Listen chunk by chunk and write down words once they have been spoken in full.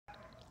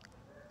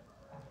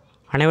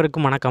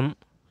அனைவருக்கும் வணக்கம்.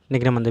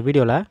 இன்றைக்கி நம்ம இந்த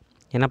வீடியோவில்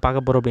என்ன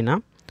பார்க்க போகிறோம் அப்படின்னா,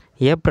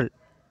 ஏப்ரல்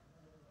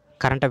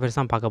கரண்ட் அஃபேர்ஸ்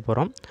தான் பார்க்க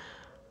போகிறோம்.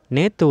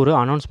 நேற்று ஒரு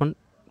அனௌன்ஸ்மெண்ட்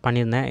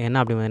பண்ணியிருந்தேன். என்ன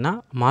அப்படின்னா,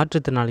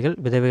 மாற்றுத்திறனாளிகள்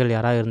விதவைகள்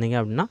யாராவது இருந்தீங்க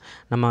அப்படின்னா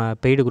நம்ம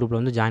பெய்டு குரூப்பில்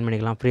வந்து ஜாயின்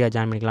பண்ணிக்கலாம், ஃப்ரீயாக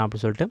ஜாயின் பண்ணிக்கலாம்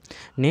அப்படின்னு சொல்லிட்டு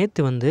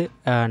நேற்று வந்து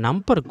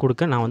நம்பர்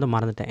கொடுக்க நான் வந்து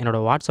மறந்துட்டேன்.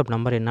 என்னோடய வாட்ஸ்அப்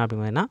நம்பர் என்ன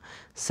அப்படின்னா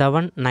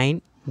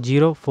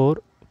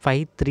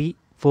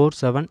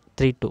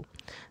 7904534732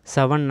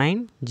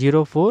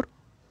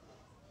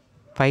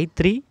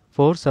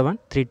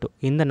 7904534732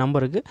 இந்த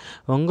நம்பருக்கு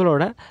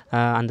உங்களோட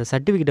அந்த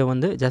சர்டிஃபிகேட்டை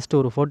வந்து ஜஸ்ட்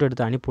ஒரு ஃபோட்டோ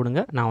எடுத்து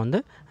அனுப்பிவிடுங்க. நான் வந்து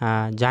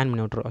ஜாயின்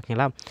பண்ணி விட்ருவோம்.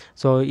 ஓகேங்களா?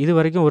 ஸோ இது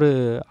வரைக்கும் ஒரு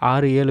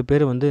 6-7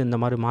 பேர் வந்து இந்த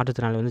மாதிரி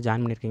மாற்றுத்திறனாளி வந்து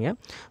ஜாயின் பண்ணியிருக்கீங்க.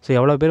 ஸோ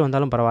எவ்வளோ பேர்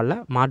வந்தாலும் பரவாயில்ல,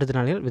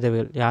 மாற்றுத்திறனாளிகள்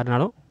விதவைகள்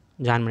யாருனாலும்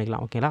ஜாயின்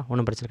பண்ணிக்கலாம். ஓகேங்களா?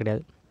 ஒன்றும் பிரச்சனை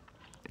கிடையாது.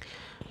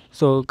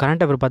 ஸோ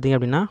கரண்ட் அஃபேர் பார்த்திங்க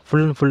அப்படின்னா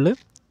full and full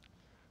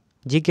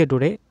GK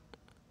today,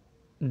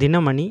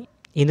 Dinamani,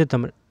 Hindu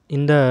Tamil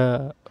இந்த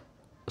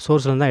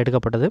சோர்ஸ்லேருந்து தான்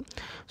எடுக்கப்பட்டது.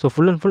 ஸோ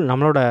ஃபுல் அண்ட் ஃபுல்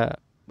நம்மளோட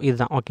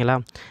இதுதான். ஓகேங்களா?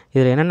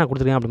 இதில் என்னென்ன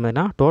கொடுத்துருக்கேன் அப்படின்னு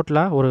பார்த்தீங்கன்னா,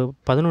 டோட்டலாக ஒரு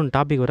 11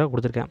 டாபிக் வரை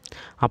கொடுத்துருக்கேன்.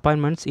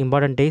 Appointments,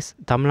 important days,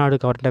 Tamil Nadu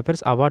current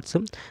affairs, awards,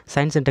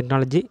 science and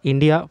technology,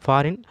 India,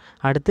 foreign,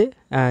 அடுத்து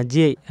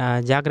ஜிஐ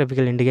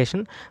ஜியாகிரபிக்கல்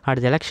இண்டிகேஷன்,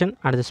 அடுத்து எலெக்ஷன்,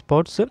 அடுத்து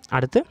ஸ்போர்ட்ஸு,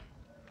 அடுத்து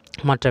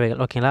மற்றவைகள்.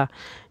 ஓகேங்களா?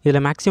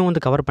 இதில் மேக்ஸிமம்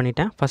வந்து கவர்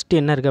பண்ணிட்டேன்.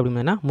 ஃபஸ்ட்டு என்ன இருக்குது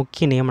அப்படின்னா,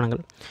 முக்கிய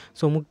நியமனங்கள்.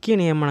 ஸோ முக்கிய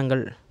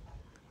நியமனங்கள்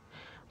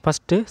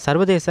ஃபஸ்ட்டு,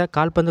 சர்வதேச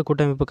கால்பந்து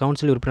கூட்டமைப்பு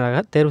கவுன்சில் உறுப்பினராக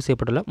தேர்வு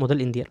செய்யப்பட்டுள்ள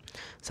முதல் இந்தியர்.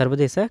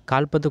 சர்வதேச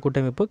கால்பந்து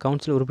கூட்டமைப்பு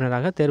கவுன்சில்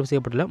உறுப்பினராக தேர்வு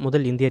செய்யப்பட்டுள்ள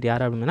முதல் இந்தியர்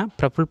யார் அப்படின்னா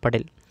பிரஃபுல்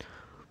படேல்.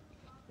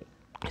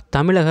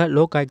 தமிழக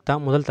லோக் ஆயுக்தா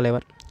முதல்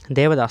தலைவர்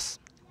தேவதாஸ்.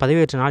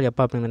 பதவியேற்ற நாள்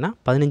எப்போ அப்படின்னா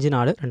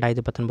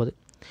 15/4/2019.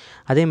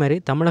 அதேமாதிரி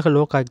தமிழக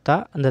லோக் ஆயுக்தா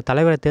அந்த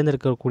தலைவரை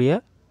தேர்ந்தெடுக்கக்கூடிய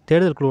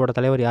தேர்தல் குழுவோட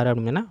தலைவர் யார்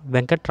அப்படின்னா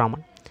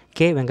வெங்கட்ராமன்,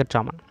 கே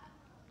வெங்கட்ராமன்.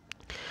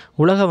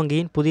 உலக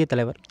வங்கியின் புதிய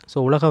தலைவர். ஸோ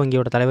உலக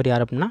வங்கியோட தலைவர்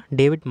யார் அப்படின்னா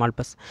டேவிட்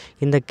மால்பஸ்.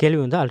 இந்த கேள்வி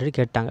வந்து ஆல்ரெடி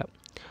கேட்டாங்க.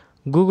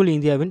 கூகுள்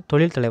இந்தியாவின்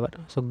தொழில் தலைவர்.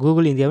 ஸோ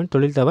கூகுள் இந்தியாவின்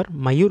தொழில் தலைவர்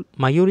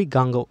மயூரி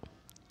காங்கோ.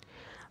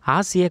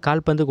 ஆசிய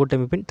கால்பந்து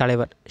கூட்டமைப்பின்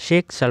தலைவர்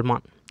ஷேக்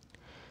சல்மான்.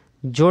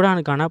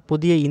 ஜோர்டானுக்கான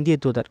புதிய இந்திய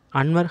தூதர்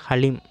அன்வர்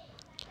ஹலீம்.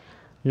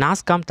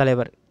 நாஸ்காம்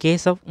தலைவர்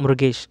கேசவ்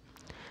முருகேஷ்.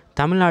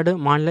 தமிழ்நாடு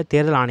மாநில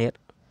தேர்தல் ஆணையர்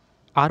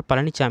ஆர்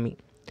பழனிசாமி.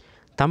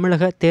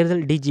 தமிழக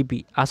தேர்தல் டிஜிபி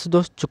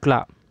அசுதோஷ் சுக்லா.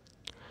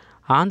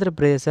 ஆந்திர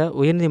பிரதேச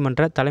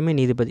உயர்நீதிமன்ற தலைமை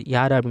நீதிபதி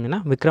யார் அப்படின்னா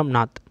விக்ரம்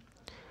நாத்.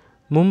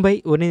 மும்பை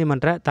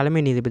உயர்நீதிமன்ற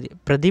தலைமை நீதிபதி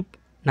பிரதீப்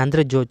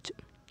நந்திரஜோஜ்.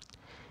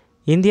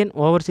 இந்தியன்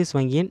ஓவர்சீஸ்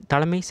வங்கியின்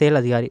தலைமை செயல்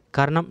அதிகாரி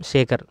கர்ணம்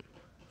சேகர்.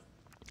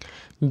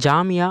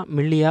 ஜாமியா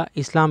மில்லியா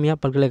இஸ்லாமியா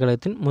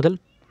பல்கலைக்கழகத்தின் முதல்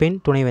பெண்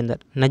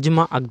துணைவேந்தர்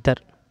Najma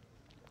Akhtar.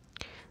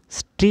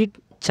 Street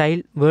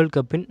child world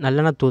கப்பின்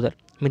நல்லெண்ண தூதர்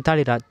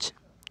மித்தாலி ராஜ்.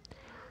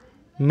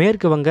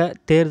 மேற்கு வங்க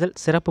தேர்தல்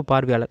சிறப்பு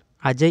பார்வையாளர்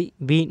அஜய்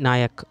வி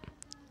நாயக்.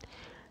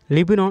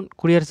 லிபனான்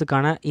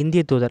குடியரசுக்கான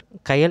இந்திய தூதர்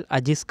கயல்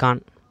அஜீஸ்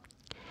கான்.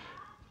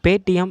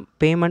 பேடிஎம்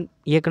பேமெண்ட்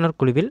இயக்குனர்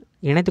குழுவில்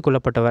இணைத்து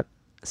கொள்ளப்பட்டவர்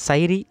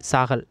சைரி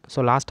சாகல். ஸோ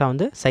லாஸ்ட்டாக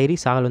வந்து சைரி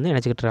சாகல் வந்து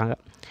இணைச்சிக்கிட்டு இருக்காங்க.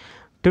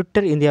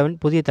 ட்விட்டர் இந்தியாவின்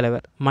புதிய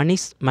தலைவர்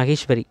மணிஷ்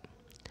மகேஸ்வரி.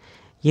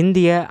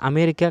 இந்திய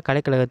அமெரிக்க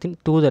கலைக்கழகத்தின்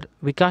தூதர்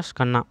விகாஷ்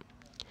கண்ணா.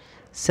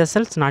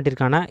 செசல்ஸ்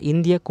நாட்டிற்கான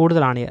இந்திய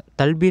கூடுதல் ஆணையர்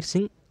தல்பீர்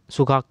சிங்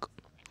சுகாக்.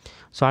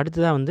 ஸோ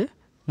அடுத்ததாக வந்து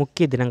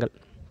முக்கிய தினங்கள்.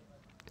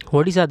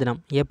 ஒடிசா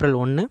தினம் ஏப்ரல்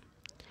 1.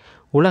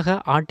 உலக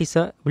ஆட்டிச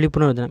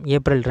விழிப்புணர்வு தினம்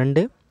ஏப்ரல்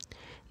 2.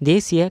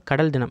 தேசிய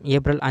கடல் தினம்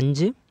ஏப்ரல்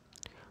 5.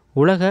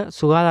 உலக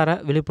சுகாதார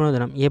விழிப்புணர்வு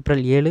தினம்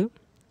ஏப்ரல் 7.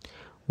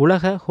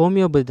 உலக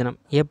ஹோமியோபதி தினம்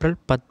ஏப்ரல்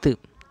 10.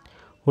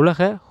 உலக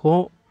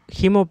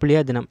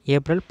ஹீமோபிலியா தினம்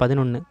ஏப்ரல்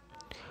 11.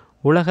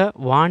 உலக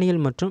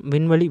வானியல் மற்றும்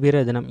விண்வெளி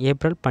வீரர் தினம்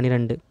ஏப்ரல்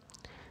 12.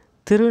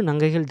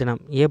 திருநங்கைகள்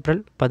தினம்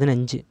ஏப்ரல்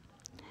 15.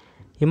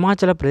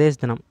 இமாச்சல பிரதேச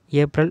தினம்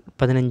ஏப்ரல்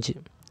 15.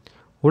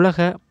 உலக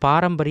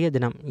பாரம்பரிய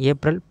தினம்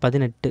ஏப்ரல்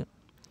 18.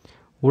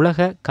 உலக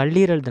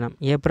கல்லீரல் தினம்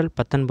ஏப்ரல்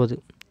 19.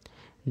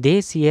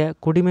 தேசிய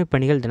குடிமைப்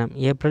பணிகள் தினம்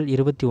ஏப்ரல்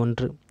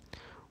 21.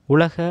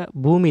 உலக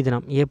பூமி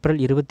தினம் ஏப்ரல்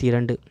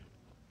 22.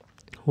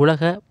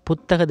 உலக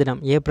புத்தக தினம்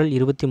ஏப்ரல்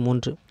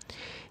 23.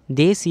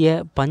 தேசிய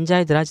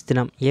பஞ்சாயத்து ராஜ்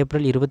தினம்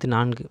ஏப்ரல்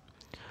 24.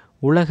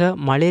 உலக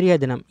மலேரியா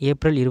தினம்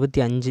ஏப்ரல்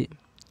 25.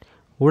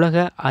 உலக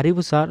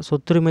அறிவுசார்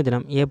சொத்துரிமை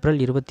தினம் ஏப்ரல்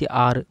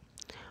 26.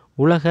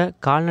 உலக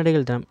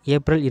கால்நடைகள் தினம்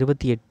ஏப்ரல்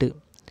 28.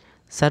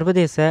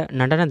 சர்வதேச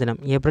நடன தினம்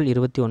ஏப்ரல்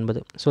 29.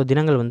 ஸோ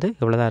தினங்கள் வந்து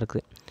இவ்வளோ தான்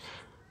இருக்குது.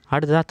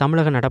 அடுத்ததாக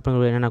தமிழக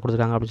நடப்புகள் என்னென்ன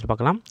கொடுத்துருக்காங்க அப்படின்னு சொல்லி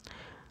பார்க்கலாம்.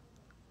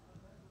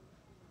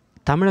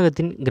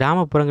 தமிழகத்தின்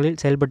கிராமப்புறங்களில்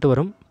செயல்பட்டு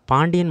வரும்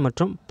பாண்டியன்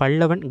மற்றும்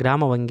பல்லவன்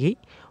கிராம வங்கி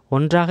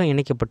ஒன்றாக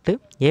இணைக்கப்பட்டு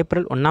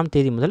ஏப்ரல் 1ஆம்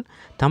தேதி முதல்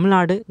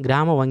தமிழ்நாடு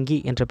கிராம வங்கி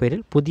என்ற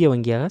பெயரில் புதிய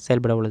வங்கியாக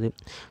செயல்பட உள்ளது.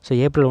 ஸோ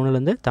ஏப்ரல்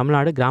 1லேருந்து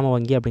தமிழ்நாடு கிராம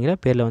வங்கி அப்படிங்கிற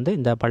பேரில் வந்து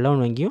இந்த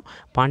பல்லவன் வங்கியும்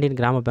பாண்டியன்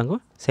கிராம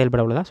பேங்கும்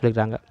செயல்பட உள்ளதாக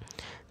சொல்லியிருக்காங்க.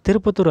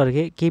 திருப்பத்தூர்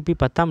அருகே கிபி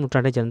 10ஆம்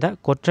நூற்றாண்டைச் சேர்ந்த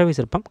கொற்றவை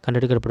சிற்பம்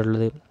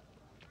கண்டெடுக்கப்பட்டுள்ளது.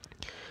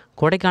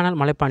 கொடைக்கானல்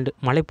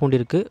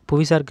மலைப்பூண்டிற்கு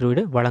புவிசார்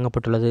குறியீடு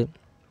வழங்கப்பட்டுள்ளது.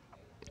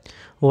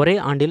 ஒரே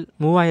ஆண்டில்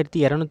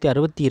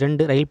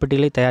 3262 ரயில்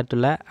பெட்டிகளை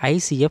தயாரித்துள்ள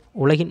ஐசிஎஃப்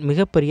உலகின்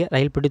மிகப்பெரிய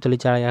ரயில் பெட்டி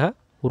தொழிற்சாலையாக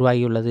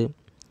உருவாகியுள்ளது.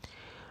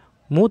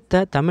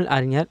 மூத்த தமிழ்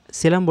அறிஞர்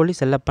சிலம்பொலி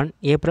செல்லப்பன்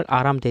ஏப்ரல்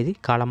 6ஆம் தேதி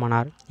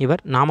காலமானார்.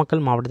 இவர்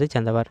நாமக்கல் மாவட்டத்தைச்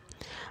சேர்ந்தவர்.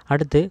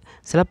 அடுத்து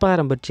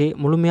சிலப்பதிகாரம் பற்றி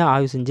முழுமையாக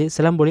ஆய்வு செஞ்சு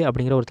சிலம்பொலி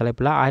அப்படிங்கிற ஒரு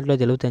தலைப்பில்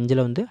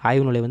 1975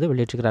 ஆய்வு நூலை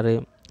வெளியிட்டிருக்கிறாரு.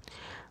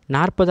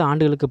 40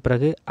 ஆண்டுகளுக்கு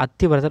பிறகு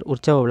அத்திவரதர்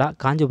உற்சவ விழா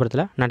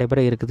காஞ்சிபுரத்தில்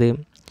நடைபெற இருக்குது.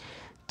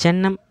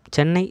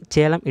 சென்னை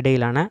சேலம்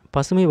இடையிலான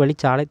பசுமை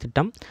வழிச்சாலை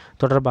திட்டம்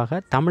தொடர்பாக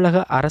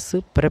தமிழக அரசு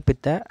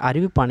பிறப்பித்த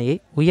அறிவிப்பாணையை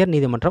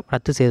உயர்நீதிமன்றம்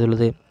ரத்து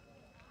செய்துள்ளது.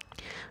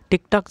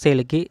 டிக்டாக்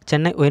செயலிக்கு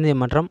சென்னை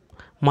உயர்நீதிமன்றம்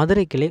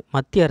மதுரை கிளை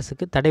மத்திய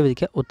அரசுக்கு தடை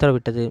விதிக்க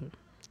உத்தரவிட்டது.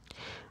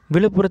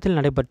 விழுப்புரத்தில்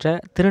நடைபெற்ற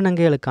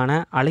திருநங்கைகளுக்கான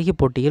அழகி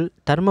போட்டியில்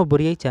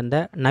தருமபுரியைச் சேர்ந்த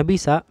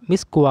நபீசா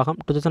மிஸ் குவாகம்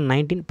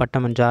 2019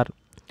 பட்டம் வென்றார்.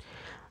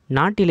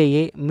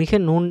 நாட்டிலேயே மிக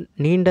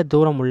நீண்ட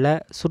தூரமுள்ள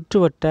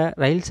சுற்றுவட்ட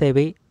ரயில்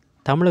சேவை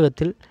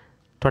தமிழகத்தில்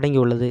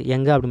தொடங்கியுள்ளது.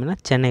 எங்கே அப்படின்னா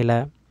சென்னையில்.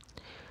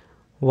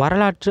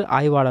 வரலாற்று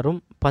ஆய்வாளரும்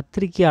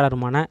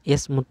பத்திரிகையாளருமான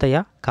எஸ்.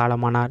 முத்தையா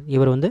காலமானார்.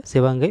 இவர்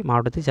சிவகங்கை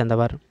மாவட்டத்தைச்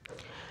சேர்ந்தவர்.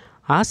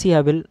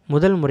 ஆசியாவில்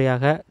முதல்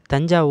முறையாக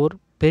தஞ்சாவூர்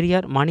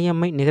பெரியார்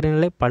மணியம்மை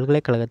நிகர்நிலை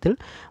பல்கலைக்கழகத்தில்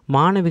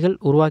மாணவிகள்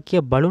உருவாக்கிய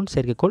பலூன்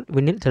செயற்கைக்கோள்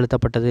விண்ணில்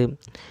செலுத்தப்பட்டது.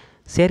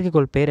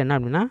 செயற்கைக்கோள் பேர் என்ன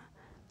அப்படின்னா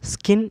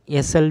ஸ்கின்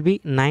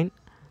SLV-9.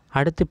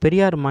 அடுத்து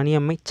பெரியார்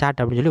மணியம்மை சாட்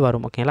அப்படின்னு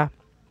வரும். ஓகேங்களா.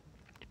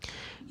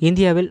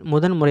 இந்தியாவில்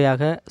முதன்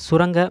முறையாக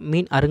சுரங்க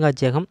மீன்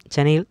அருங்காட்சியகம்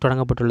சென்னையில்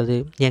தொடங்கப்பட்டுள்ளது.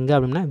 எங்கே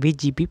அப்படின்னா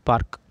VGP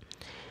பார்க்.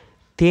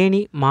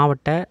 தேனி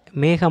மாவட்ட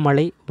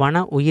மேகமலை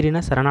வன உயிரின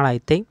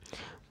சரணாலயத்தை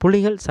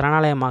புலிகள்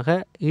சரணாலயமாக,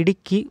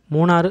 இடுக்கி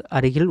மூணாறு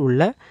அருகில்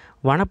உள்ள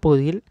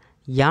வனப்பகுதியில்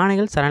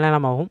யானைகள்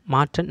சரணாலயமாகவும்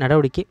மாற்ற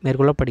நடவடிக்கை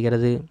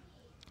மேற்கொள்ளப்படுகிறது.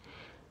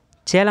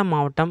 சேலம்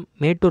மாவட்டம்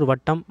மேட்டூர்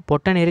வட்டம்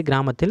பொட்டநேரி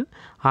கிராமத்தில்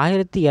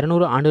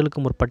 1200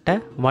 ஆண்டுகளுக்கு முற்பட்ட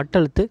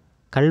வட்டெழுத்து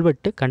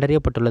கல்வெட்டு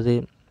கண்டறியப்பட்டுள்ளது.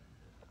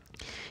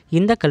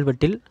 இந்த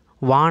கல்வெட்டில்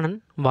வாணன்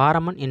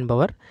வாரமன்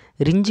என்பவர்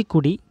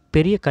ரிஞ்சிக்குடி,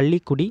 பெரிய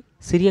கள்ளிக்குடி,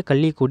 சிறிய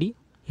கள்ளிக்குடி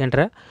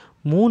என்ற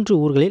 3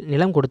 ஊர்களில்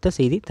நிலம் கொடுத்த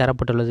செய்தி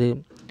தரப்பட்டுள்ளது.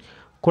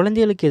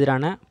 குழந்தைகளுக்கு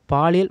எதிரான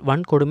பாலியல்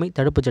வன்கொடுமை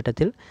தடுப்புச்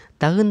சட்டத்தில்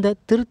தகுந்த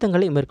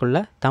திருத்தங்களை மேற்கொள்ள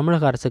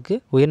தமிழக அரசுக்கு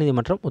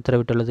உயர்நீதிமன்றம்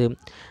உத்தரவிட்டுள்ளது.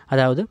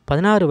 அதாவது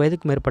 16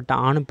 வயதுக்கு மேற்பட்ட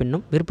ஆணும்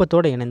பெண்ணும்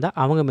விருப்பத்தோடு இணைந்தால்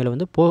அவங்க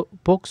மேலே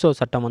போக்சோ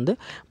சட்டம்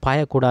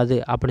பாயக்கூடாது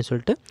அப்படின்னு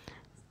சொல்லிட்டு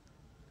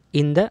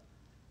இந்த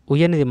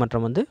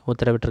உயர்நீதிமன்றம்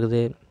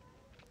உத்தரவிட்டிருக்குது.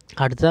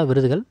 அடுத்ததாக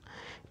விருதுகள்.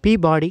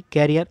 பீபாடி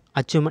கேரியர்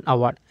அச்சீவ்மெண்ட்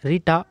அவார்டு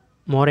ரீட்டா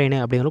மோரேனு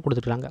அப்படிங்கிறது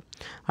கொடுத்துருக்காங்க.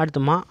 அடுத்து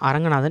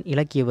அரங்கநாதன்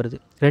இலக்கிய விருது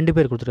 2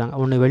 பேர் கொடுத்துருக்காங்க.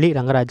 ஒன்று வெளி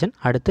ரங்கராஜன்,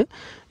 அடுத்து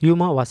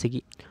யூமா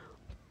Vasuki.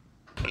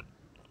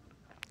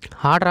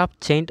 Order of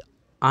Saint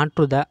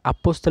Andrew the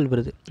apostle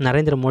விருது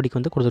நரேந்திர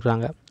மோடிக்கு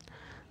கொடுத்துருக்காங்க.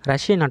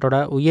 ரஷ்ய நாட்டோட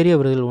உயரிய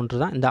விருதுகள்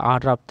ஒன்று தான் இந்த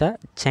order of the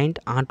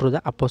Saint Andrew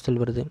the apostle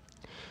விருது.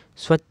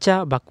 ஸ்வச்சா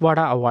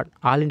Pakhwada award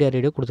all India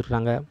radio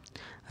கொடுத்துருக்காங்க.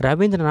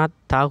 ரவீந்திரநாத்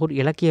தாகூர்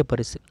இலக்கிய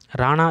பரிசு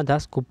ராணா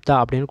தாஸ் குப்தா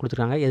அப்படின்னு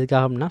கொடுத்துருக்காங்க.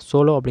 எதுக்காக அப்படின்னா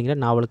சோலோ அப்படிங்கிற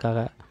நாவலுக்காக.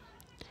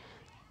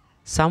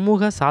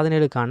 சமூக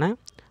சாதனைகளுக்கான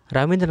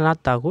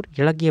ரவீந்திரநாத் தாகூர்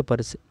இலக்கிய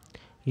பரிசு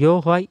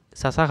யோகாய்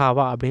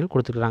சசகாவா அப்படின்னு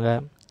கொடுத்துருக்காங்க.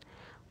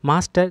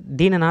 Master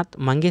Dinanath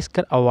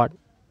Mangeshkar award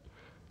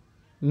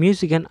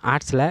music and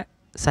ஆர்ட்ஸில்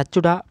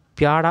சச்சுடா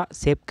பியாடா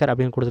சேப்கர்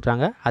அப்படின்னு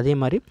கொடுத்துருக்காங்க. அதே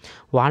மாதிரி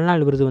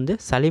வாழ்நாள் விருது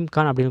சலீம்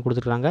கான் அப்படின்னு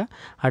கொடுத்துருக்காங்க.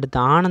 அடுத்து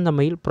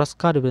ஆனந்தமயில்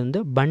புரஸ்கார்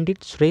விருது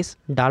பண்டிட் சுரேஷ்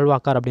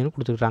டால்வாக்கர் அப்படின்னு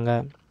கொடுத்துருக்காங்க.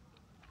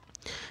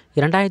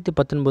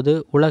 2019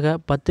 உலக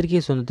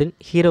பத்திரிகை சுதந்திரத்தின்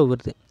ஹீரோ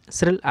விருது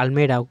சிரில்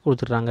அல்மேடாவுக்கு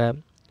கொடுத்துருக்காங்க.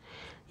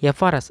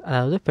 FRS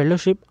அதாவது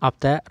fellowship of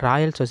the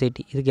royal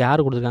society இதுக்கு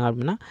யார் கொடுத்துருக்காங்க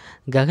அப்படின்னா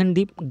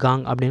ககன்தீப்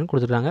காங் அப்படின்னு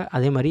கொடுத்துருக்காங்க.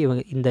 அதே மாதிரி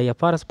இவங்க இந்த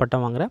FRS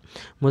பட்டம் வாங்குகிற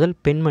முதல்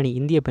பெண்மணி,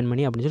 இந்திய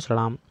பெண்மணி அப்படின்னு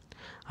சொல்லலாம்.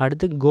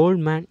 அடுத்து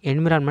கோல்ட்மேன்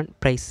என்விரான்மெண்ட்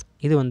ப்ரைஸ்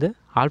இது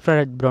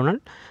ஆல்ஃப்ரட்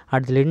ப்ரௌனல்,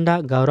 அடுத்து லிண்டா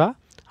கௌரா,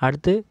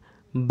 அடுத்து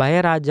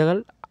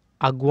பயராஜகல்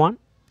அக்வான்,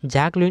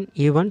 ஜாக்லின்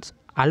ஈவன்ஸ்,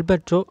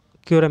 அல்பர்டோ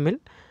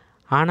கியூரமில்,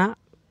 ஆனா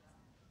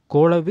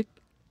கோலவிக்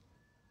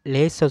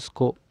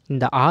லேசஸ்கோ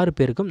இந்த 6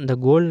 பேருக்கும் இந்த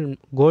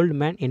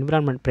கோல்ட்மேன்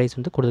என்விரான்மெண்ட் ப்ரைஸ்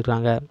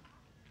கொடுத்துருக்காங்க.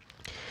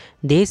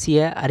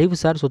 தேசிய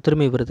அறிவுசார்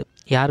சொத்துரிமை விருது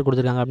யார்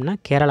கொடுத்துருக்காங்க அப்படின்னா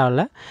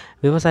கேரளாவில்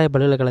விவசாய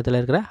பல்கலைக்கழகத்தில்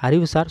இருக்கிற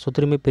அறிவுசார்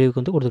சொத்துரிமை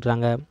பிரிவுக்கு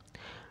கொடுத்துருக்காங்க.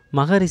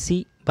 மகரிஷி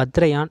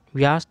பத்ரயான்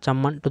வியாஸ்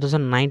சம்மன்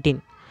 2019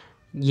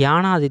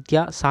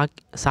 ஞானாதித்யா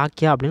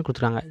சாக்கியா அப்படின்னு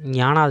கொடுத்துருக்காங்க.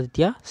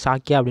 ஞானாதித்யா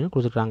சாக்கியா அப்படின்னு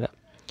கொடுத்துருக்காங்க.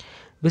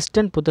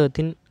 விஸ்டன்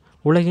புத்தகத்தின்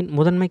உலகின்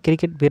முதன்மை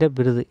கிரிக்கெட் வீரர்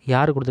விருது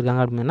யார்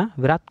கொடுத்துருக்காங்க அப்படின்னா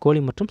விராட் கோலி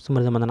மற்றும்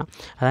சிம்ரது மந்தனா.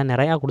 அதாவது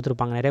நிறைய பேர்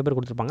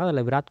கொடுத்துருப்பாங்க.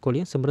 அதில் விராட்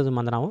கோலியும் சிம்ரது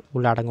மந்தனாவும்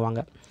உள்ள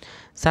அடங்குவாங்க.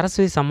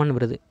 சரஸ்வதி சம்மன்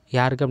விருது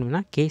யாருக்கு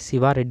அப்படின்னா கே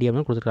சிவா ரெட்டி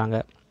அப்படின்னு கொடுத்துருக்காங்க.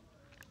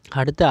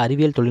 அடுத்து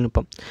அறிவியல்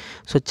தொழில்நுட்பம்.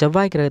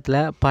 செவ்வாய்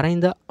கிரகத்தில்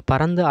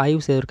பறந்து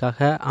ஆய்வு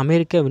செய்வதற்காக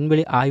அமெரிக்க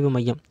விண்வெளி ஆய்வு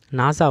மையம்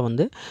நாசா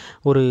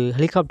ஒரு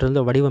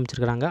ஹெலிகாப்டர்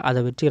வடிவமைச்சிருக்கிறாங்க. அதை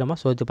வெற்றிகரமாக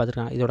சோதித்து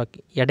பார்த்துருக்காங்க. இதோட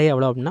எடை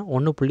எவ்வளோ அப்படின்னா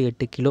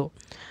 1.8 கிலோ.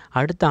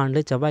 அடுத்த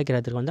ஆண்டு செவ்வாய்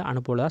கிரகத்திற்கு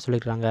அனுப்புவதாக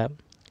சொல்லியிருக்காங்க.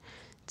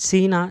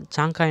 சீனா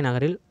சாங்காய்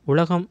நகரில்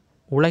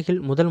உலகில்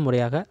முதல்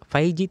முறையாக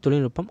 5G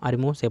தொழில்நுட்பம்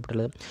அறிமுகம்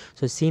செய்யப்பட்டுள்ளது.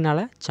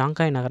 சீனாவில்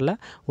சாங்காய் நகரில்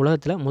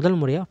உலகத்தில் முதல்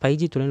முறையாக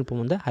 5G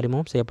தொழில்நுட்பம்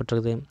அறிமுகம்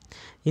செய்யப்பட்டிருக்குது.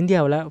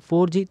 இந்தியாவில்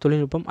 4G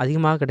தொழில்நுட்பம்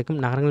அதிகமாக கிடைக்கும்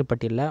நகரங்கள்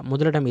பட்டியலில்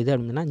முதலிடம் எது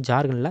அப்படின்னா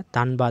ஜார்க்கண்டில்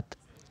தான்பாத்.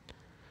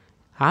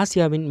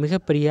 ஆசியாவின்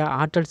மிகப்பெரிய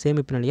ஆற்றல்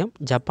சேமிப்பு நிலையம்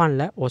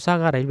ஜப்பானில்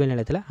ஒசாகா ரயில்வே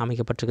நிலையத்தில்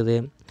அமைக்கப்பட்டிருக்குது.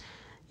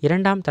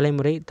 இரண்டாம்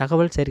தலைமுறை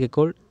தகவல்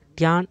செயற்கைக்கோள்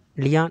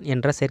டியான்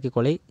என்ற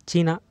செயற்கைக்கோளை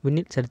சீனா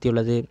விண்ணில்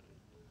செலுத்தியுள்ளது.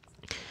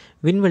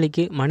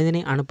 விண்வெளிக்கு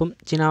மனிதனை அனுப்பும்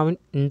சீனாவின்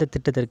இந்த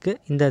திட்டத்திற்கு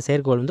இந்த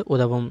செயற்கைக்கோள்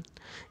உதவும்.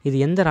 இது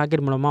எந்த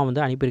ராக்கெட்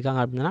மூலமாக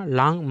அனுப்பியிருக்காங்க அப்படின்னா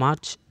லாங்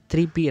மார்ச்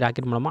 3P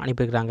ராக்கெட் மூலமாக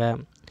அனுப்பியிருக்கிறாங்க.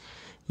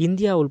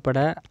 இந்தியா உள்பட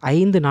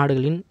 5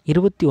 நாடுகளின்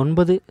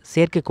 29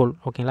 செயற்கைக்கோள்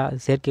ஓகேங்களா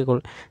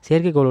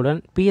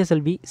செயற்கைக்கோளுடன்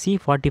PSLV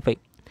C-45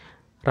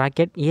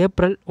 ராக்கெட்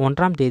ஏப்ரல்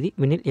 1ஆம் தேதி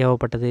விண்ணில்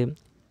ஏவப்பட்டது.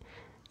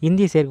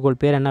 இந்திய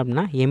செயற்கைக்கோள் பேர் என்ன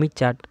அப்படின்னா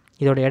எமிசாட்.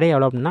 இதோட எடை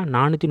எவ்வளோ அப்படின்னா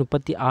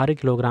 436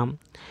 கிலோகிராம்.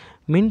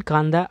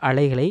 மின்காந்த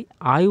அலைகளை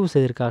ஆய்வு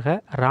செய்வதற்காக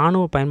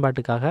இராணுவ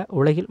பயன்பாட்டுக்காக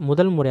உலகில்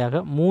முதல்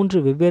முறையாக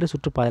 3 வெவ்வேறு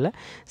சுற்றுப்பாதையில்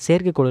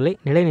செயற்கைக்கோள்களை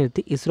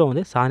நிலைநிறுத்தி இஸ்ரோ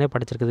சாதனை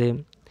படைச்சிருக்குது.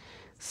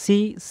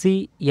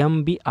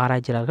 CCMB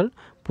ஆராய்ச்சியாளர்கள்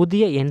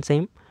புதிய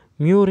என்சைம்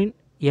மியூரின்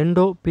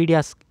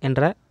எண்டோபீடியாஸ்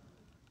என்ற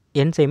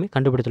என்சைமை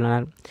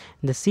கண்டுபிடித்துள்ளனர்.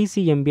 இந்த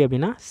CCMB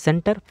அப்படின்னா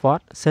centre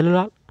for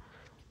cellular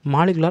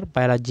molecular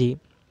biology.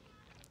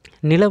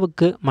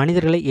 நிலவுக்கு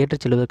மனிதர்களை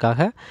ஏற்றிச்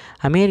செல்வதற்காக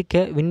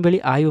அமெரிக்க விண்வெளி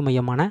ஆய்வு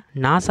மையமான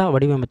நாசா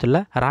வடிவமைத்துள்ள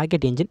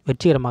ராக்கெட் என்ஜின்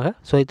வெற்றிகரமாக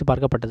சோதித்து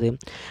பார்க்கப்பட்டது.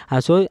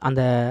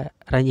 அந்த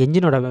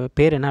என்ஜினோட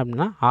பேர் என்ன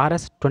அப்படின்னா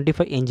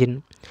RS-25 என்ஜின்.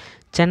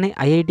 சென்னை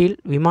IITயில்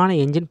விமான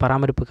என்ஜின்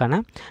பராமரிப்புக்கான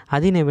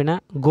அதிநவீன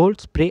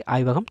கோல்ட் ஸ்ப்ரே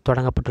ஆய்வகம்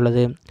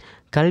தொடங்கப்பட்டுள்ளது.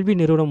 கல்வி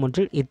நிறுவனம்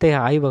ஒன்றில் இத்தகைய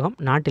ஆய்வகம்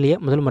நாட்டிலேயே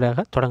முதல்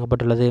முறையாக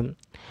தொடங்கப்பட்டுள்ளது.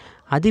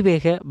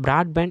 அதிவேக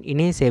பிராட்பேண்ட்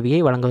இணைய சேவையை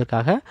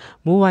வழங்குவதற்காக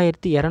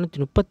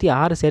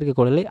 3236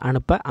 செயற்கைக்கோள்களை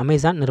அனுப்ப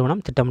அமேசான்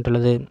நிறுவனம்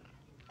திட்டமிட்டுள்ளது.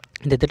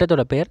 இந்த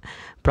திட்டத்தோட பெயர்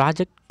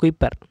ப்ராஜெக்ட்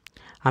குயிப்பர்.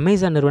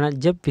 அமேசான் நிறுவனம்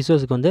ஜெப்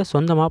பிசோஸுக்கு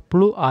சொந்தமாக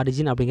ப்ளூ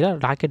ஆரிஜின் அப்படிங்கிற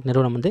ராக்கெட்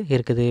நிறுவனம்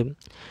இருக்குது.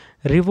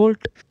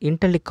 ரிவோல்ட்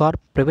இன்டெலிகார்ப்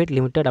பிரைவேட்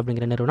லிமிடெட்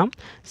அப்படிங்கிற நிறுவனம்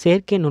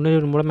செயற்கை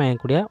நுண்ணறிவு மூலமாக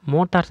இயங்கக்கூடிய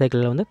மோட்டார்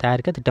சைக்கிள்களை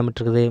தயாரிக்க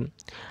திட்டமிட்டிருக்குது.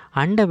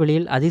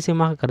 அண்டவெளியில்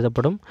அதிசயமாக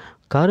கருதப்படும்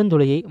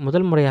கருந்துளையை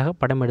முதல் முறையாக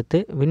படமெடுத்து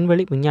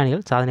விண்வெளி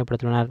விஞ்ஞானிகள் சாதனை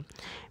படுத்தியுள்ளனர்.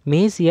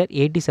 மேசியர்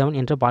 87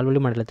 என்ற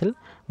பால்வெளி மண்டலத்தில்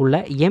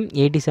உள்ள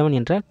M87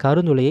 என்ற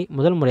கருந்துளையை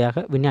முதல்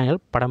முறையாக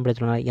விஞ்ஞானிகள் படம்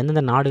பிடித்துள்ளனர்.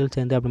 எந்தெந்த நாடுகள்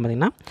சேர்ந்து அப்படின்னு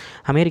பார்த்திங்கன்னா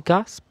அமெரிக்கா,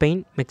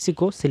 ஸ்பெயின்,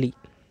 மெக்சிகோ, சிலி.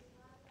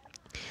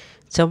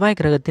 செவ்வாய்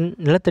கிரகத்தின்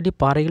நிலத்தடி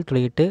பாறையில்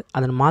துளையிட்டு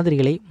அதன்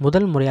மாதிரிகளை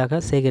முதல் முறையாக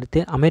சேகரித்து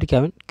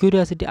அமெரிக்காவின்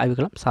கியூரியாசிட்டி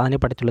ஆய்வுகளம் சாதனை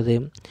படைத்துள்ளது.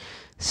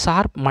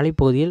 ஷார்ப்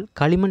மலைப்பகுதியில்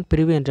களிமண்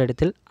பிரிவு என்ற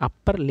இடத்தில்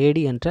அப்பர்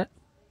லேடி என்ற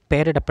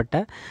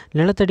பெயரிடப்பட்ட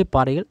நிலத்தடி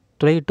பாறையில்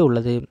துளையிட்டு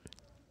உள்ளது.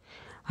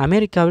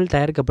 அமெரிக்காவில்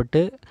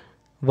தயாரிக்கப்பட்டு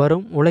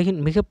வரும்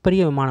உலகின்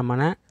மிகப்பெரிய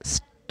விமானமான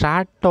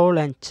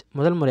ஸ்ட்ராட்டோலான்ச்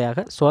முதல்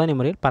முறையாக சோதனை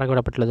முறையில்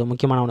பறக்கவிடப்பட்டுள்ளது.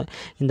 முக்கியமான ஒன்று.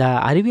 இந்த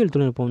அறிவியல்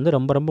தொழில்நுட்பம்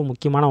ரொம்ப ரொம்ப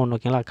முக்கியமான ஒன்று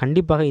ஓகேங்களா.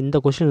 கண்டிப்பாக இந்த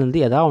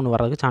கொஸ்டின்லேருந்து ஏதாவது ஒன்று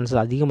வர்றதுக்கு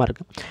சான்சஸ் அதிகமாக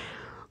இருக்குது.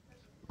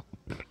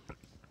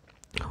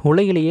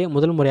 உலகிலேயே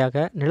முதல்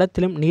முறையாக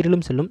நிலத்திலும்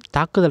நீரிலும் செல்லும்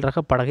தாக்குதல் ரக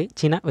படகை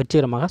சீனா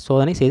வெற்றிகரமாக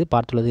சோதனை செய்து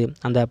பார்த்துள்ளது.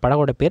 அந்த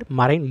படகோட பேர்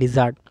மரைன்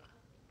லிசார்ட்.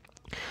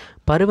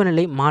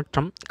 பருவநிலை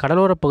மாற்றம்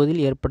கடலோரப்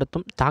பகுதியில்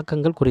ஏற்படுத்தும்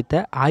தாக்கங்கள்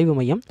குறித்த ஆய்வு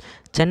மையம்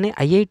சென்னை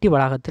IIT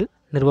வளாகத்தில்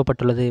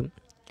நிறுவப்பட்டுள்ளது.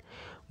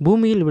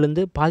 பூமியில்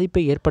விழுந்து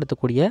பாதிப்பை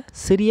ஏற்படுத்தக்கூடிய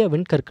சிறிய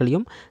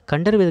விண்கற்களையும்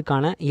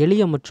கண்டறிவதற்கான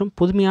எளிய மற்றும்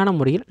புதுமையான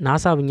முறையில்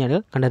நாசா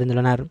விஞ்ஞானிகள்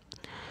கண்டறிந்துள்ளனர்.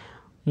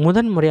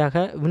 முதன்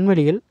முறையாக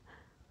விண்வெளியில்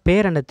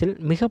பேரண்டத்தில்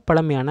மிக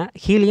பழமையான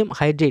ஹீலியம்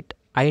ஹைட்ரேட்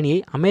அயனியை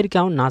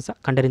அமெரிக்காவின் நாசா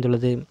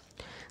கண்டறிந்துள்ளது.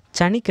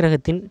 சனி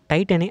கிரகத்தின்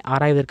டைட்டனை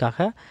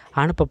ஆராய்வதற்காக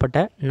அனுப்பப்பட்ட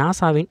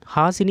நாசாவின்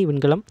ஹாசினி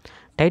விண்கலம்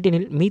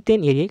டைட்டனில்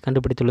மீத்தேன் ஏரியை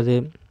கண்டுபிடித்துள்ளது.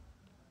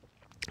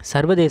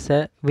 சர்வதேச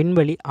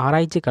விண்வெளி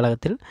ஆராய்ச்சி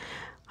கழகத்தில்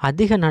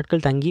அதிக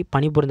நாட்கள் தங்கி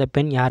பணிபுரிந்த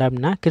பெண் யார்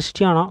அப்படின்னா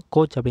கிறிஸ்டியானா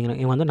கோச்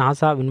அப்படிங்கிறவங்க. இவங்க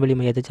நாசா விண்வெளி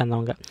மையத்தை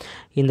சேர்ந்தவங்க.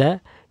 இந்த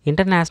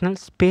இன்டர்நேஷ்னல்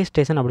ஸ்பேஸ்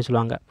ஸ்டேஷன் அப்படி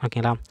சொல்லுவாங்க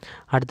ஓகேங்களா.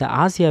 அடுத்த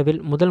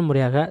ஆசியாவில் முதல்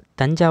முறையாக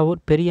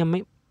தஞ்சாவூர்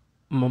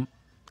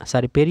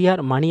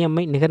பெரியார்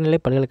மணியம்மை நிகர்நிலை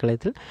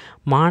பல்கலைக்கழகத்தில்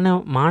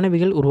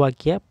மாணவிகள்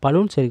உருவாக்கிய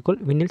பலூன் செயற்கைக்கோள்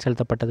விண்ணில்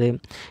செலுத்தப்பட்டது.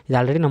 இது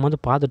ஆல்ரெடி நம்ம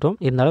பார்த்துட்டோம்.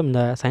 இருந்தாலும்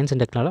இந்த சயின்ஸ்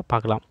அண்ட் டெக்னாலஜி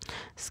பார்க்கலாம்.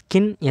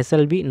 Skin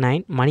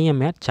SLV-9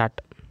 Maniammaiyar chat.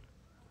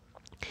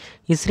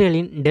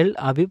 இஸ்ரேலின் டெல்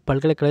அவிவ்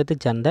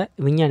பல்கலைக்கழகத்தைச் சேர்ந்த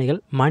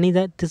விஞ்ஞானிகள்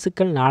மனித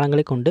திசுக்கள்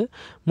நாளங்களை கொண்டு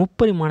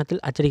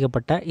முப்பரிமாணத்தில்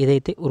அச்சடிக்கப்பட்ட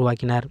இதயத்தை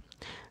உருவாக்கினர்.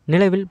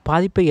 நிலவில்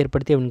பாதிப்பை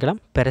ஏற்படுத்திய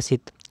விண்கலம்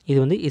பெரசித்.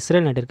 இது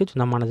இஸ்ரேல் நாட்டிற்கு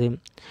சொந்தமானது.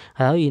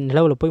 அதாவது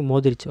நிலவில் போய்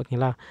மோதிருச்சு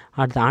ஓகேங்களா.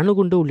 அடுத்த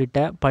அணுகுண்டு உள்ளிட்ட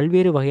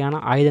பல்வேறு வகையான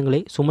ஆயுதங்களை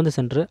சுமந்து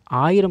சென்று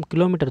 1000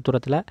 கிலோமீட்டர்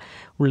தூரத்தில்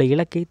உள்ள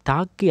இலக்கை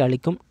தாக்கி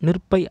அளிக்கும்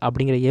நிர்பை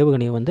அப்படிங்கிற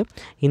ஏவுகணையை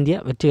இந்தியா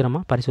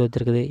வெற்றிகரமாக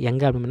பரிசோதித்திருக்குது.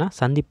 எங்கே அப்படின்னா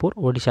சந்திப்பூர்,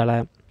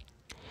 ஒடிஷாவில்.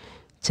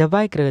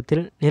 செவ்வாய்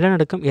கிரகத்தில்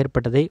நிலநடுக்கம்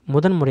ஏற்பட்டதை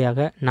முதன்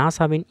முறையாக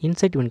நாசாவின்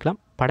இன்சைட் விண்கலம்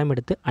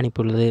படமெடுத்து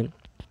அனுப்பியுள்ளது.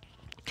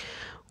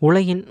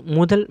 உலகின்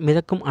முதல்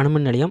மிதக்கும்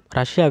அணுமின் நிலையம்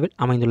ரஷ்யாவில்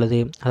அமைந்துள்ளது.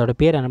 அதோட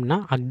பேர் என்னன்னா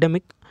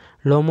அக்டமிக்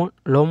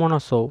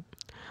லோமோனோசோவ்.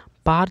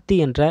 பார்த்தி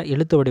என்ற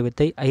எழுத்து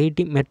வடிவத்தை IIT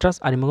மெட்ராஸ்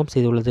அறிமுகம்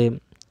செய்துள்ளது.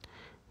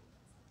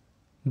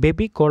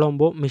 பெபி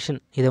கொலம்போ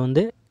மிஷன்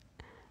இதை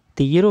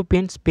தி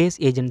European space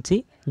agency,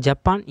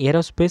 Japan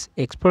aerospace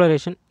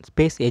exploration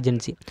space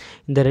agency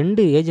இந்த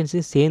 2 ஏஜென்சி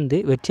சேர்ந்து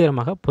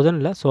வெற்றிகரமாக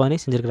புதனில் சோதனை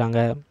செஞ்சுருக்கிறாங்க.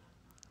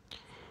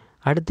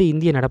 அடுத்து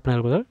இந்திய நடப்பு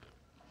நிகழ்வுகள்.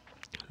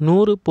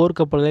 100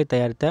 போர்க்கப்பல்களை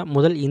தயாரித்த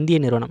முதல் இந்திய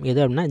நிறுவனம் எது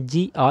அப்படின்னா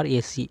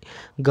GRSC,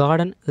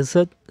 garden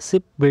research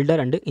ship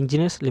filter and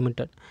engineers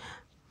limited.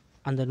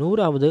 அந்த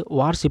 100வது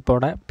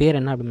வார்ஷிப்போட பேர்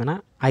என்ன அப்படின்னா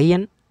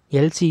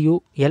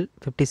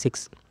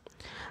INLCUL-56.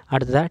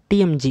 அடுத்ததாக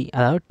TMG,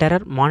 அதாவது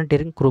டெரர்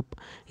மானிட்டரிங் குரூப்.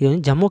 இது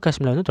வந்து ஜம்மு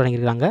காஷ்மீரில் வந்து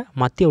தொடங்கியிருக்காங்க.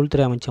 மத்திய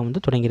உள்துறை அமைச்சகம்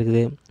வந்து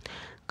தொடங்கியிருக்குது.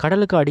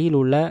 கடலுக்கு அடியில்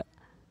உள்ள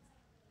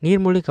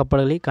நீர்மூழ்கி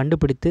கப்பல்களை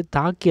கண்டுபிடித்து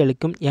தாக்கி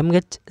அளிக்கும்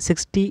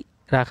MH-60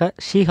 ரக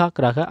ஷீஹாக்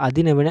ரக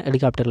அதிநவீன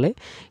ஹெலிகாப்டர்களை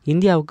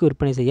இந்தியாவுக்கு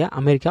விற்பனை செய்ய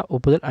அமெரிக்கா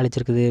ஒப்புதல்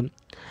அளிச்சிருக்குது.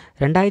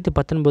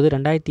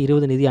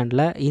 2019-2020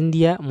 நிதியாண்டில்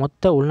இந்திய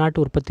மொத்த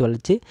உள்நாட்டு உற்பத்தி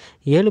வளர்ச்சி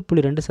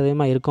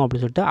 7.2% இருக்கும்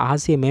அப்படின்னு சொல்லிட்டு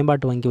ஆசிய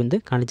மேம்பாட்டு வங்கி வந்து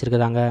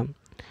கணிச்சிருக்கிறாங்க.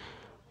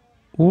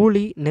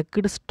 ஊலி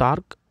necked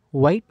Stark,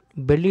 white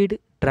bellied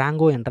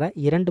drongo என்ற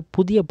 2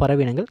 புதிய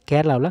பறவை இனங்கள்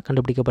கேரளாவில்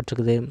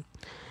கண்டுபிடிக்கப்பட்டிருக்குது.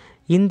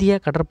 இந்திய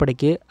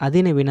கடற்படைக்கு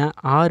அதிநவீன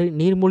 6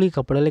 நீர்மூழ்கி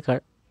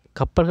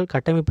கப்பல்கள்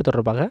கட்டமைப்பு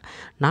தொடர்பாக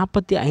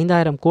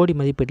 45,000 கோடி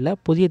மதிப்பீட்டில்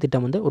புதிய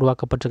திட்டம் வந்து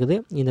உருவாக்கப்பட்டிருக்குது.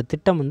 இந்த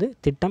திட்டம் வந்து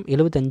திட்டம்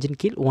 75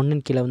 கீழ் 1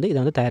 கீழே வந்து இதை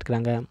வந்து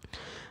தயாரிக்கிறாங்க.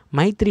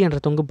 மைத்ரி என்ற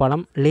தொங்கு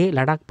பாலம் லே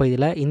லடாக்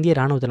பகுதியில் இந்திய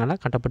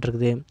இராணுவத்தினால்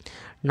கட்டப்பட்டிருக்குது.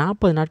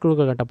 40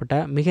 நாட்களுக்கு கட்டப்பட்ட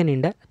மிக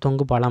நீண்ட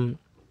தொங்கு பாலம்.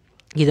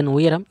 இதன்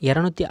உயரம்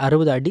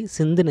 260 அடி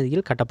சிந்து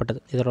நதியில் கட்டப்பட்டது.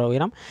 இதோட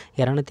உயரம்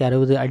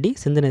 260 அடி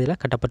சிந்து நதியில்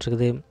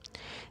கட்டப்பட்டிருக்குது.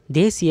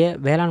 தேசிய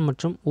வேளாண்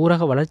மற்றும்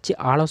ஊரக வளர்ச்சி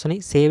ஆலோசனை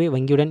சேவை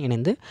வங்கியுடன்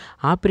இணைந்து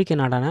ஆப்பிரிக்க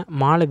நாடான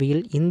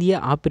மாலவியில் இந்திய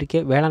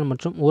ஆப்பிரிக்க வேளாண்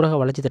மற்றும் ஊரக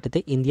வளர்ச்சி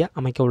திட்டத்தை இந்தியா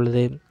அமைக்க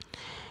உள்ளது.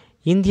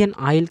 Indian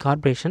oil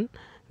corporation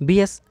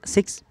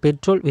BS6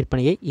 petrol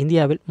விற்பனையை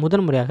இந்தியாவில்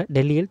முதல் முறையாக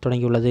டெல்லியில்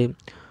தொடங்கியுள்ளது.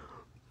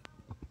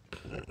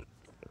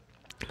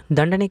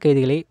 தண்டனை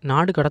கைதிகளை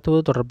நாடு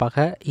கடத்துவது தொடர்பாக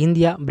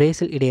இந்தியா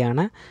பிரேசில்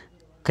இடையேயான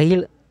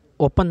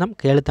ஒப்பந்தம்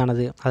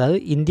கையெழுத்தானது. அதாவது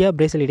இந்தியா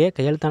பிரேசில் இடையே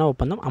கையெழுத்தான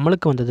ஒப்பந்தம்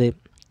அமலுக்கு வந்தது.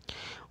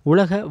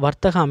 உலக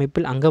வர்த்தக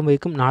அமைப்பில் அங்கம்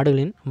வகிக்கும்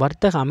நாடுகளின்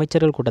வர்த்தக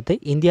அமைச்சர்கள் கூட்டத்தை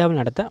இந்தியாவில்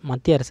நடத்த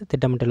மத்திய அரசு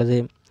திட்டமிட்டுள்ளது.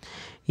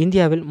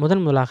 இந்தியாவில்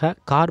முதலாக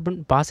கார்பன்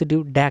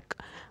பாசிட்டிவ் டேக்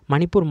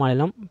மணிப்பூர்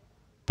மாநிலம்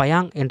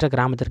பயாங் என்ற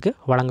கிராமத்திற்கு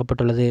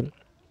வழங்கப்பட்டுள்ளது.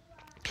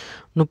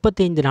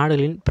 35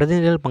 நாடுகளின்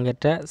பிரதிநிதிகள்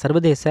பங்கேற்ற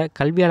சர்வதேச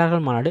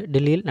கல்வியாளர்கள் மாநாடு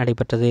டெல்லியில்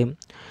நடைபெற்றது.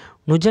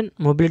 நுஜன்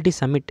மொபிலிட்டி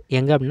சமிட்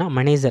எங்கே அப்படின்னா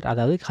மனேசர்,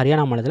 அதாவது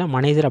ஹரியானா மாநிலத்தில்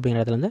மனேசர் அப்படிங்கிற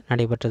இடத்துல வந்து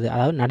நடைபெற்றது.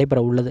 அதாவது நடைபெற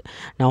உள்ளது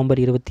November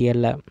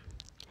 27.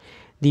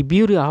 The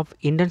bureau of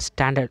Indian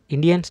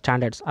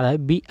standards, அதாவது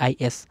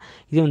BIS,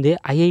 இது வந்து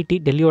IIT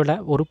டெல்லியோட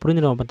ஒரு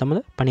புரிந்துணர்வு ஒப்பந்தம்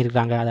வந்து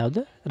பண்ணியிருக்காங்க. அதாவது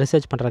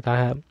ரிசர்ச்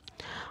பண்ணுறதுக்காக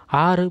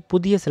 6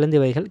 புதிய சிலந்தி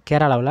வகைகள்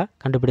கேரளாவில்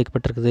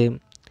கண்டுபிடிக்கப்பட்டிருக்குது.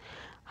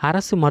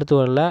 அரசு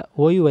மருத்துவர்களில்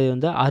ஓய்வு வயது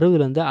வந்து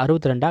 60லேருந்து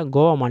 62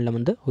 கோவா மாநிலம்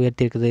வந்து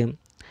உயர்த்தியிருக்குது.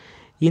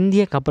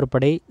 இந்திய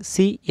கப்பற்படை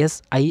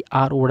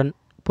CSIR உடன்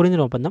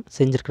புரிந்துணர்வு ஒப்பந்தம்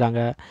செஞ்சுருக்கிறாங்க.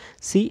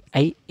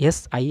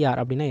 CSIR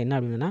அப்படின்னா என்ன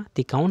அப்படின்னா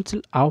தி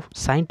council of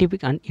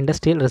scientific and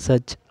industrial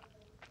research.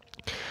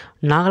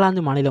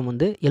 Nagaland மாநிலம்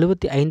வந்து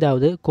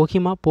 75வது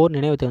கோஹிமா போர்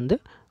நினைவு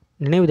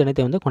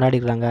தினத்தை வந்து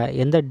கொண்டாடிக்கிறாங்க.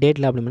 எந்த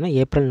டேட்டில் அப்படின்னா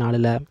ஏப்ரல்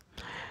 4.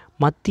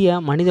 மத்திய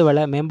மனிதவள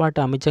மேம்பாட்டு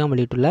அமைச்சகம்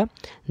வெளியிட்டுள்ள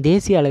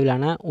தேசிய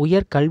அளவிலான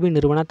உயர் கல்வி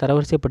நிறுவன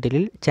தரவரிசை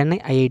பட்டியலில் சென்னை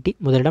IIT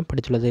முதலிடம்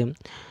பிடித்துள்ளது.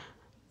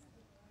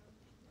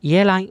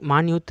 ஏலாங்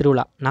மானியூ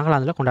திருவிழா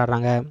நாகாலாந்தில்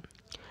கொண்டாடுறாங்க.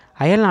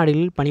 அயல்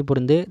நாடுகளில்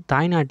பணிபுரிந்து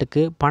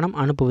தாய்நாட்டுக்கு பணம்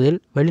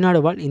அனுப்புவதில் வெளிநாடு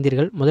வாழ்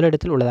இந்தியர்கள்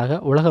முதலிடத்தில் உள்ளதாக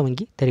உலக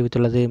வங்கி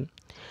தெரிவித்துள்ளது.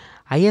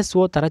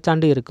 ISO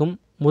தரச்சான்று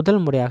முதல்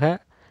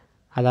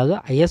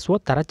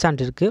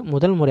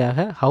முறையாக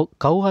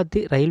கவுஹாத்தி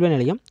ரயில்வே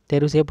நிலையம்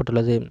தேர்வு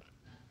செய்யப்பட்டுள்ளது.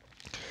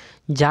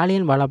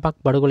 ஜாலியன் வாலாபாக்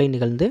படுகொலை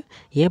நிகழ்ந்து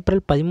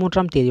ஏப்ரல்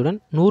 13ஆம் தேதியுடன்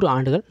 100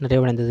 ஆண்டுகள்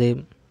நிறைவடைந்தது.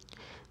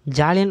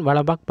 ஜாலியன்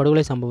வாலாபாக்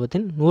படுகொலை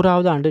சம்பவத்தின்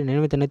 100வது ஆண்டு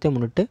நினைவு தினத்தை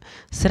முன்னிட்டு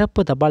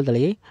சிறப்பு தபால்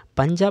தலையை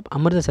பஞ்சாப்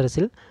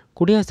அமிர்தசரஸில்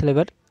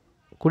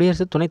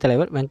குடியரசு துணைத்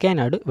தலைவர் வெங்கையா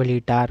நாயுடு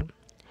வெளியிட்டார்.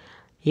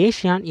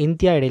 ஏசியான்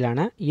இந்தியா இடையிலான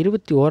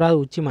 21வது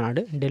உச்சி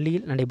மாநாடு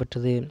டெல்லியில்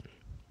நடைபெற்றது.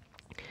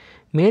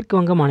 மேற்கு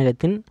வங்க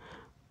மாநிலத்தின்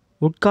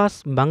உட்காஸ்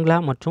பங்களா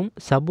மற்றும்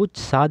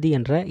சபூஜ் சாதி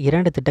என்ற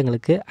 2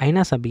 திட்டங்களுக்கு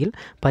ஐநா சபையில்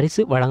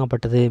பரிசு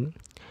வழங்கப்பட்டது.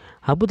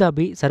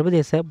 அபுதாபி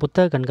சர்வதேச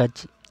புத்தக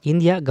கண்காட்சி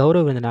இந்தியா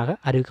கௌரவ விருந்தினராக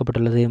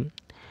அறிவிக்கப்பட்டுள்ளது.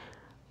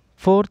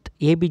 4th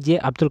APJ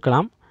Abdul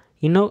Kalam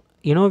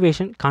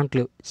innovation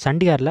conclave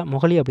சண்டிகாரில்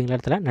மொஹலி அப்படிங்கிற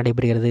இடத்துல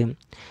நடைபெறுகிறது.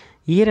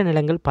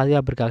 ஈரநிலங்கள்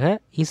பாதுகாப்பிற்காக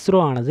இஸ்ரோ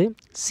ஆனது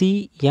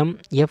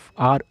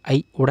CMFRI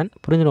உடன்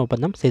புரிந்துணர்வு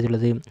ஒப்பந்தம்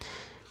செய்துள்ளது.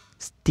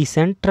 தி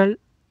central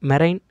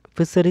marine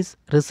fisheries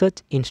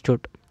research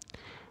institute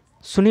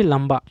Sunil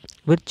Lamba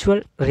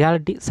virtual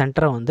reality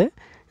சென்டரை வந்து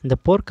இந்த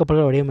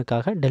போர்க்கப்பல்கள்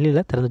வடிவமைக்காக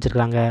டெல்லியில் திறந்து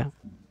வச்சுருக்காங்க.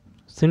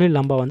 சுனில்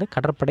லம்பா வந்து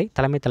கடற்படை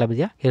தலைமை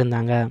தளபதியாக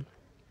இருந்தாங்க.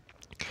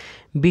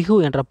 பிஹு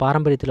என்ற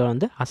பாரம்பரியத்தில்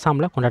வந்து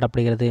அஸ்ஸாமில்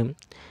கொண்டாடப்படுகிறது.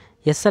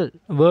 SL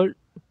வேர்ல்ட்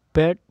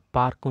பேர்ட்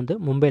பார்க் வந்து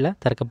மும்பையில்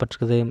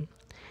திறக்கப்பட்டிருக்குது.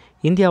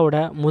 இந்தியாவோட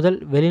முதல்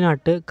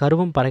வெளிநாட்டு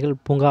கருவம்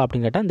பறவைகள் பூங்கா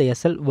அப்படின்னு கேட்டால் இந்த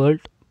SL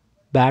வேர்ல்ட்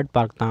பேர்ட்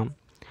பார்க் தான்.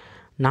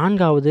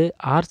 4வது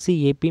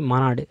RCEP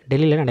மாநாடு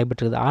டெல்லியில்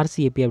நடைபெற்றது.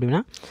 RCEP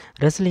அப்படின்னா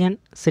ரெசிலியன்ட்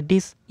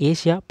சிட்டிஸ்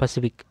ஏசியா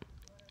பசிபிக்.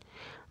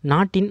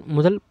 நாட்டின்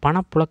முதல்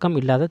பணப்புழக்கம்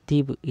இல்லாத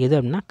தீவு எது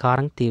அப்படின்னா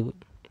காரங் தீவு.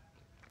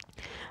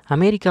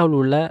 அமெரிக்காவில்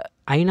உள்ள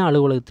ஐநா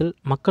அலுவலகத்தில்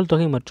மக்கள்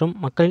தொகை மற்றும்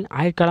மக்களின்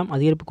ஆயுட்காலம்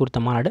அதிகரிப்பு குறித்த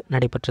மாநாடு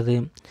நடைபெற்றது.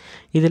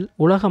 இதில்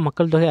உலக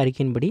மக்கள் தொகை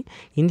அறிக்கையின்படி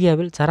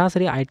இந்தியாவில்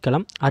சராசரி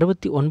ஆயுட்காலம்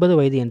 69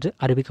 வயது என்று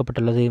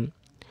அறிவிக்கப்பட்டுள்ளது.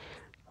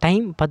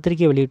 டைம்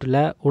பத்திரிகை வெளியிட்டுள்ள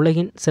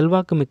உலகின்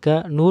செல்வாக்குமிக்க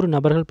 100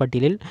 நபர்கள்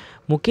பட்டியலில்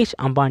முகேஷ்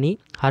அம்பானி,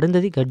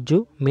 அருந்ததி கட்ஜு,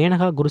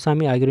 மேனகா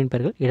குருசாமி ஆகியோரின்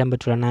பெயர்கள்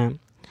இடம்பெற்றுள்ளன.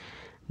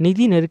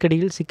 நிதி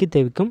நெருக்கடியில் சிக்கித்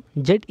தவிக்கும்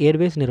ஜெட்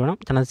ஏர்வேஸ்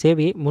நிறுவனம் தனது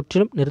சேவையை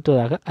முற்றிலும்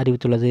நிறுத்துவதாக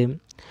அறிவித்துள்ளது.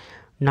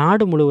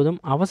 நாடு முழுவதும்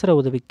அவசர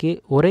உதவிக்கு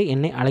ஒரே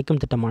எண்ணை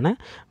அழைக்கும் திட்டமான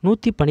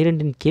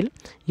 112 கீழ்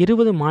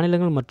 20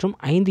 மாநிலங்கள் மற்றும்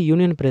 5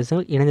 யூனியன்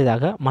பிரதேசங்கள்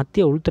இணைந்ததாக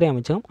மத்திய உள்துறை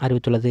அமைச்சகம்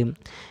அறிவித்துள்ளது.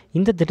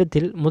 இந்த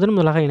திட்டத்தில்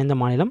முதலாக இணைந்த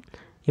மாநிலம்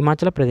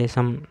இமாச்சல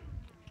பிரதேசம்.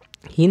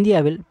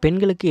 இந்தியாவில்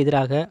பெண்களுக்கு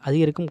எதிராக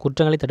அதிகரிக்கும்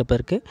குற்றங்களை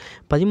தடுப்பதற்கு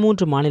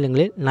 13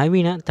 மாநிலங்களில்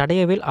நவீன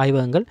தடயவியல்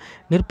ஆய்வகங்கள்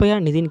நிர்பயா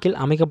நிதியின்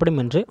கீழ் அமைக்கப்படும்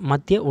என்று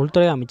மத்திய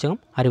உள்துறை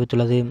அமைச்சகம்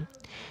அறிவித்துள்ளது.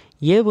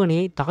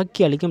 ஏவுகணையை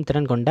தாக்கி அளிக்கும்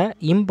திறன் கொண்ட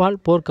இம்பால்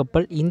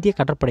போர்க்கப்பல் இந்திய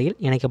கடற்படையில்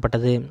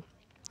இணைக்கப்பட்டது.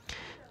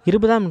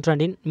 20ஆம்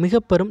நூற்றாண்டின்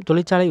மிக பெரும்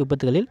தொழிற்சாலை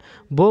விபத்துகளில்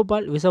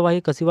போபால் விஷவாயு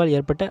கசிவால்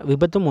ஏற்பட்ட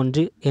விபத்தும்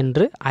ஒன்று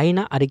என்று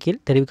ஐநா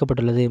அறிக்கையில்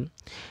தெரிவிக்கப்பட்டுள்ளது.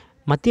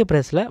 மத்திய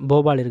பிரதேசில்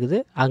போபால் இருக்குது.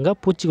 அங்கே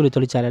பூச்சிக்கொல்லி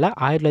தொழிற்சாலையில்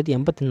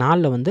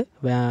 1984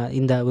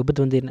 இந்த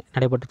விபத்து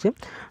நடைபெற்றுச்சு.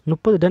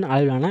 30 டன்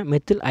அளவிலான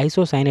மெத்தில்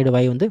ஐசோசைனைடு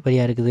வாயு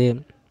வெளியாக இருக்குது.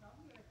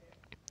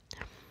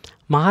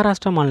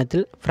 மகாராஷ்டிரா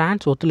மாநிலத்தில்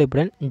பிரான்ஸ்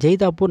ஒத்துழைப்புடன்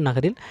ஜெய்தாப்பூர்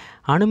நகரில்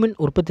அணுமின்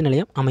உற்பத்தி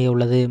நிலையம் அமைய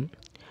உள்ளது.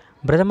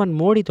 பிரதமர்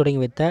மோடி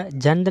தொடங்கி வைத்த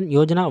ஜன்தன்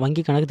யோஜனா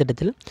வங்கி கணக்கு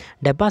திட்டத்தில்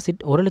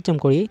டெபாசிட் 1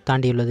 லட்சம் கோடியை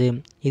தாண்டியுள்ளது.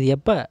 இது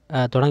எப்போ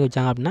தொடங்கி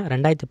வச்சாங்க அப்படின்னா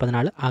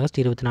 2014 ஆகஸ்ட்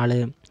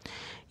 24.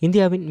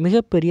 இந்தியாவின்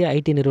மிகப்பெரிய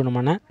ஐடி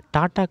நிறுவனமான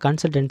டாடா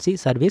கன்சல்டன்சி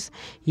சர்வீஸ்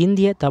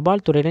இந்திய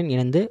தபால் துறையுடன்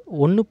இணைந்து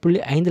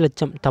 1.5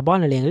 லட்சம்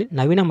தபால் நிலையங்களில்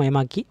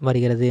நவீனமயமாக்கி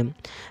வருகிறது.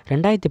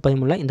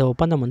 2013 இந்த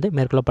ஒப்பந்தம்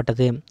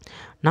மேற்கொள்ளப்பட்டது.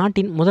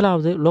 நாட்டின்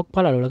முதலாவது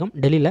லோக்பால் அலுவலகம்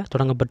டெல்லியில்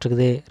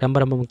தொடங்கப்பட்டிருக்குது.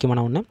 ரொம்ப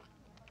முக்கியமான ஒன்று.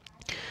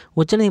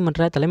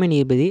 உச்சநீதிமன்ற தலைமை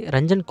நீதிபதி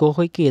ரஞ்சன்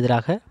கோகோய்க்கு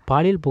எதிராக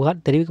பாலியல்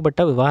புகார்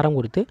தெரிவிக்கப்பட்ட விவகாரம்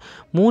குறித்து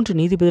 3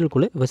 நீதிபதிகள்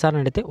குழு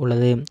விசாரணை நடத்த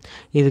உள்ளது.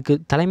 இதுக்கு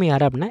தலைமை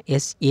யார் அப்படின்னா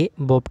S.A.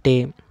 போப்டே.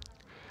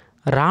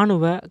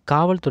 இராணுவ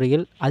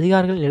காவல்துறையில்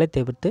அதிகாரிகள் நிலை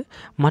தவிர்த்து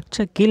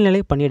மற்ற கீழ்நிலை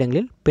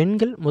பணியிடங்களில்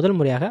பெண்கள் முதல்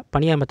முறையாக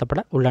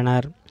பணியமர்த்தப்பட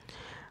உள்ளனர்.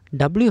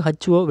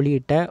 WHO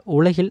வெளியிட்ட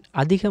உலகில்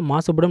அதிக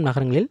மாசுபடும்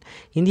நகரங்களில்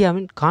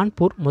இந்தியாவின்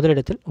கான்பூர்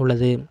முதலிடத்தில்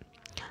உள்ளது.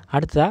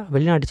 அடுத்ததாக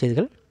வெளிநாட்டு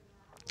செய்திகள்.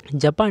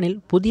 ஜப்பானில்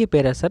புதிய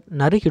பேரரசர்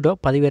நருஹிடோ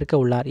பதவியேற்க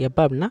உள்ளார்.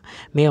 எப்போ அப்படின்னா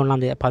மே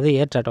 1 பதவி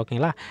ஏற்றார்.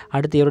 ஓகேங்களா.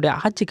 அடுத்து இவருடைய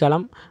ஆட்சி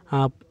காலம்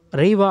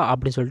ரெய்வா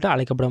அப்படின்னு சொல்லிட்டு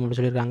அழைக்கப்படும் அப்படின்னு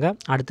சொல்லியிருக்காங்க.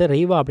 அடுத்து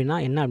ரெய்வா அப்படின்னா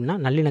என்ன அப்படின்னா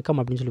நல்லிணக்கம்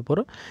அப்படின்னு சொல்லி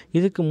போகிறோம்.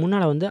 இதுக்கு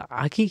முன்னால்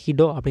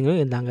அகிஹிடோ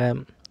அப்படிங்கிறது இருந்தாங்க.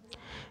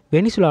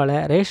 வெனிசுலாவில்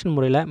ரேஷன்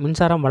முறையில்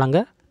மின்சாரம் வழங்க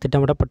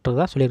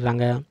திட்டமிடப்பட்டதாக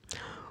சொல்லியிருக்காங்க.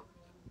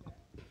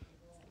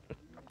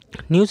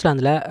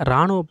 நியூசிலாந்தில்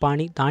இராணுவ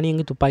பாணி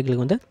தானியங்கி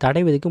துப்பாக்கிகளுக்கு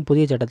தடை விதிக்கும்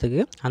புதிய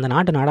சட்டத்துக்கு அந்த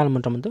நாட்டு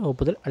நாடாளுமன்றம்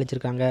ஒப்புதல்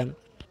அளிச்சிருக்காங்க.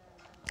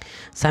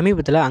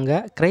 சமீபத்தில் அங்கே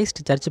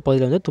கிரைஸ்ட் சர்ச்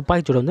பகுதியில்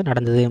துப்பாக்கிச்சூடு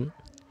நடந்தது.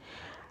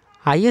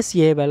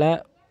 ISAவில்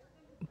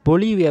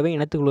பொலிவியாவை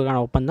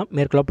இணைத்துக்கொள்வதற்கான ஒப்பந்தம்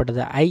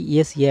மேற்கொள்ளப்பட்டது.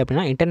 ISA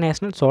அப்படின்னா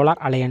இன்டர்நேஷ்னல்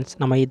சோலார் அலையன்ஸ்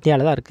நம்ம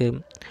இந்தியாவில் தான் இருக்குது.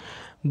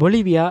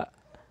 பொலிவியா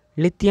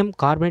லித்தியம்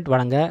கார்பனேட்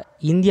வழங்க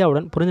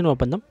இந்தியாவுடன் புரிந்துணர்வு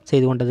ஒப்பந்தம்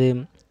செய்து கொண்டது.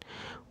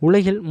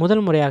 உலகில்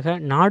முதல் முறையாக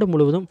நாடு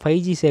முழுவதும்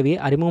 5G சேவையை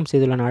அறிமுகம்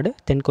செய்துள்ள நாடு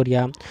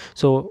தென்கொரியா.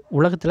 ஸோ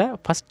உலகத்தில்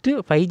ஃபஸ்ட்டு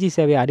 5G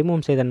சேவையை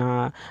அறிமுகம் செய்த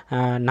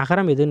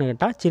நகரம் எதுன்னு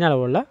கேட்டால்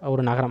சீனாவில் உள்ள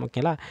ஒரு நகரம்.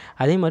 ஓகேங்களா.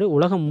 அதே மாதிரி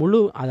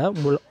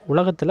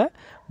உலகத்தில்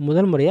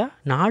முதல் முறையாக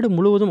நாடு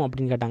முழுவதும்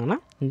அப்படின்னு கேட்டாங்கன்னா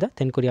இந்த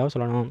தென்கொரியாவை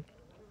சொல்லணும்.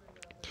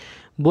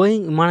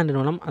 போயிங் விமான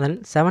நிறுவனம் அதன்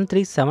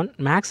 737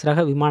 மேக்ஸ்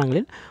ரக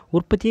விமானங்களில்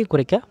உற்பத்தியை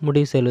குறைக்க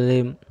முடிவு செய்துள்ளது.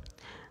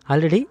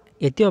 ஆல்ரெடி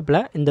எத்தியோப்பில்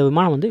இந்த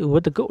விமானம்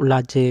விபத்துக்கு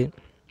உள்ளாச்சு.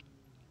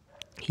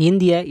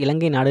 இந்திய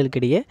இலங்கை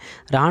நாடுகளுக்கிடையே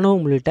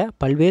இராணுவம் உள்ளிட்ட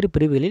பல்வேறு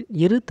பிரிவுகளில்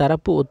இரு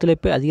தரப்பு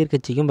ஒத்துழைப்பை அதிகரிக்க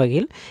செய்யும்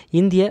வகையில்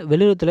இந்திய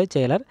வெளியுறவுத்துறை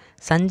செயலர்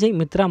சஞ்சய்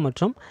மித்ரா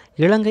மற்றும்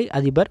இலங்கை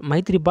அதிபர்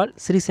மைத்ரிபால்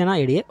சிறிசேனா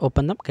இடையே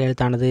ஒப்பந்தம்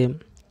கையெழுத்தானது.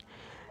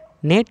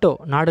 நேட்டோ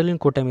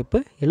நாடுகளின் கூட்டமைப்பு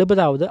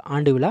 70வது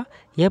ஆண்டு விழா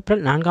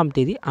ஏப்ரல்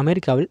 4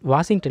 அமெரிக்காவில்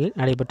வாஷிங்டனில்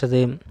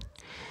நடைபெற்றது.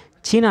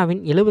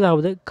 சீனாவின்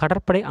 70வது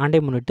கடற்படை ஆண்டை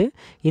முன்னிட்டு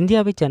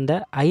இந்தியாவைச் சேர்ந்த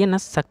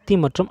INS சக்தி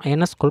மற்றும்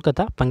INS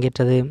கொல்கத்தா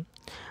பங்கேற்றது.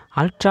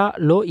 அல்ட்ரா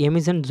லோ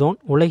எமிஷன் ஜோன்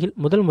உலகில்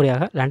முதல்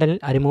முறையாக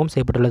லண்டனில் அறிமுகம்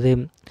செய்யப்பட்டுள்ளது.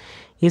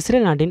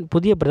 இஸ்ரேல் நாட்டின்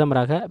புதிய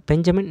பிரதமராக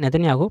பெஞ்சமின்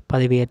நெதன்யாகு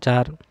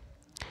பதவியேற்றார்.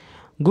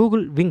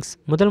 கூகுள் விங்ஸ்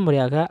முதல்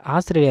முறையாக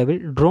ஆஸ்திரேலியாவில்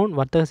ட்ரோன்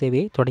வர்த்தக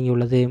சேவையை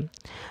தொடங்கியுள்ளது.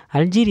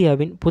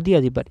 அல்ஜீரியாவின்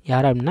புதிய அதிபர்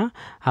யார் அப்படின்னா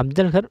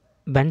அப்தல்கர்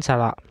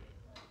பென்சலா.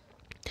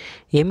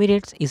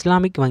 எமிரேட்ஸ்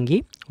இஸ்லாமிக் வங்கி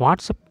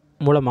வாட்ஸ்அப்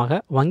மூலமாக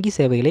வங்கி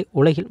சேவைகளை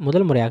உலகில்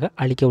முதல் முறையாக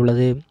அளிக்க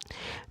உள்ளது.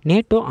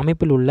 நேட்டோ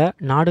அமைப்பில் உள்ள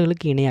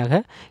நாடுகளுக்கு இணையாக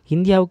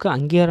இந்தியாவுக்கு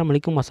அங்கீகாரம்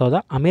அளிக்கும் மசோதா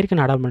அமெரிக்க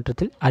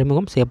நாடாளுமன்றத்தில்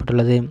அறிமுகம்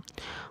செய்யப்பட்டுள்ளது.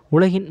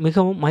 உலகின்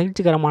மிகவும்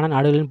மகிழ்ச்சிகரமான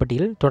நாடுகளின்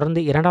பட்டியலில்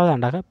தொடர்ந்து 2வது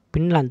ஆண்டாக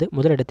பின்லாந்து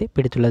முதலிடத்தை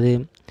பிடித்துள்ளது.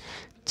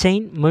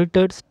 செயின்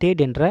மில்டர்ட்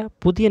ஸ்டேட் என்ற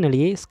புதிய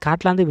நிலையை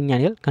ஸ்காட்லாந்து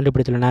விஞ்ஞானிகள்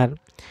கண்டுபிடித்துள்ளனர்.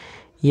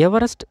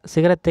 எவரெஸ்ட்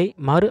சிகரத்தை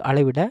மறு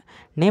அளவிட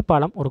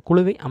நேபாளம் ஒரு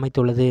குழுவை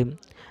அமைத்துள்ளது.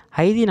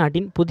 ஹைதி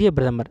நாட்டின் புதிய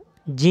பிரதமர்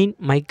ஜீன்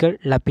மைக்கேல்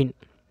லபின்.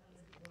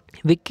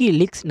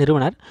 விக்கிலீக்ஸ்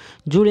நிறுவனர்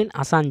ஜூலியன்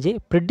அசாஞ்சே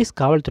பிரிட்டிஷ்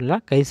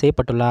காவல்துறையினால் கைது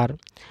செய்யப்பட்டுள்ளார்.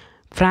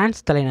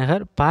 பிரான்ஸ்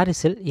தலைநகர்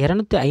பாரிஸில்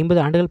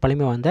 250 ஆண்டுகள்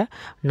பழமை வாய்ந்த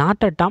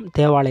நாட்டர்டாம்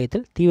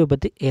தேவாலயத்தில் தீ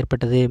விபத்து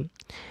ஏற்பட்டது.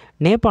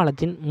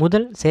 நேபாளத்தின்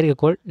முதல்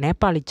செயற்கைக்கோள்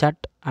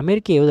நேபாளிசாட்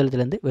அமெரிக்க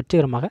ஏவுதளத்திலிருந்து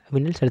வெற்றிகரமாக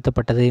விண்ணில்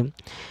செலுத்தப்பட்டது.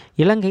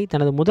 இலங்கை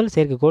தனது முதல்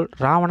செயற்கைக்கோள்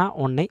ராவணா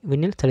 1ஐ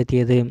விண்ணில்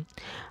செலுத்தியது.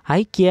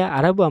 ஐக்கிய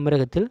அரபு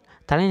அமீரகத்தில்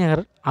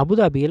தலைநகர்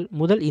அபுதாபியில்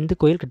முதல் இந்து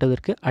கோயில்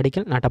கட்டுவதற்கு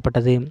அடிக்கல்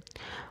நாட்டப்பட்டது.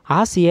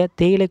 ஆசிய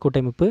தேயிலை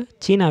கூட்டமைப்பு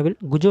சீனாவில்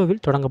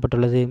குஜோவில்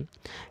தொடங்கப்பட்டுள்ளது.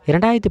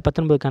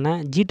 2019க்கான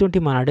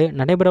G20 மாநாடு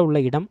நடைபெற உள்ள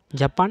இடம்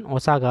ஜப்பான்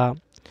ஒசாகா.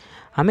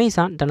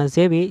 அமேசான் தனது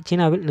சேவையை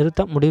சீனாவில்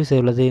நிறுத்த முடிவு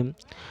செய்துள்ளது.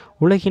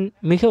 உலகின்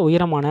மிக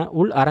உயரமான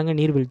உள் அரங்க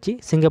நீர்வீழ்ச்சி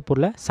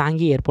சிங்கப்பூரில்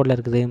சாங்கி ஏர்போர்ட்டில்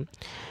இருக்குது.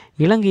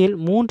 இலங்கையில்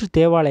 3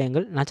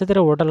 தேவாலயங்கள்,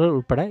 நட்சத்திர ஓட்டல்கள்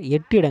உட்பட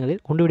 8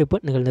 இடங்களில் குண்டுவெடிப்பு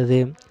நிகழ்ந்தது.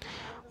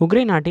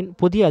 உக்ரைன் நாட்டின்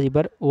புதிய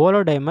அதிபர்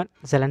வோலோடைமர்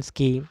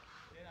செலன்ஸ்கி.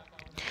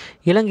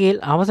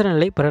 இலங்கையில் அவசர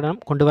நிலை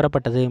பிரகடனம்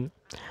கொண்டுவரப்பட்டது.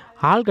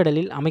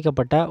 ஆழ்கடலில்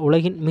அமைக்கப்பட்ட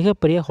உலகின்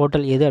மிகப்பெரிய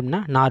ஹோட்டல் எது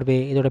அப்படின்னா நார்வே.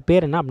 இதோட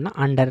பேர் என்ன அப்படின்னா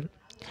அண்டர்.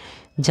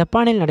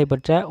 ஜப்பானில்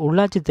நடைபெற்ற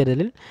உள்ளாட்சி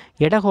தேர்தலில்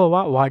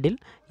எடகோவா வார்டில்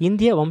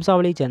இந்திய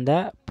வம்சாவளியைச் சேர்ந்த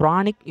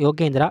பிரானிக்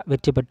யோகேந்திரா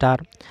வெற்றி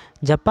பெற்றார்.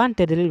 ஜப்பான்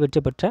தேர்தலில்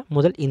வெற்றி பெற்ற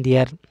முதல்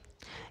இந்தியர்.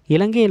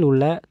 இலங்கையில்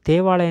உள்ள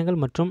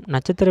தேவாலயங்கள் மற்றும்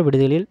நட்சத்திர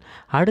விடுதிகளில்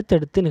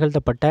அடுத்தடுத்து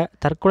நிகழ்த்தப்பட்ட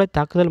தற்கொலை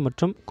தாக்குதல்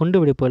மற்றும்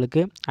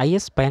குண்டுவெடிப்புகளுக்கு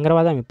IS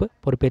பயங்கரவாத அமைப்பு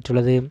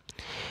பொறுப்பேற்றுள்ளது.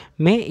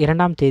 மே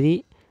 2ஆம் தேதி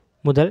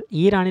முதல்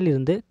ஈரானில்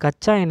இருந்து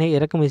கச்சா எண்ணெய்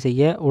இறக்குமதி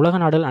செய்ய உலக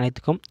நாடுகள்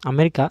அனைத்துக்கும்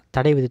அமெரிக்கா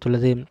தடை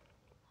விதித்துள்ளது.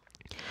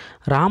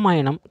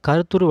 ராமாயணம்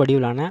கருத்துரு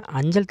வடிவிலான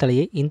அஞ்சல்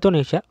தலையை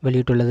இந்தோனேஷியா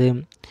வெளியிட்டுள்ளது.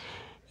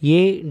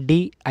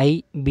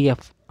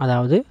 ADIBF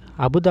அதாவது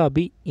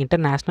அபுதாபி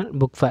இன்டர்நேஷ்னல்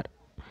புக் ஃபேர்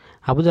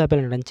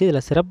அபுதாபியில் நடந்துச்சு.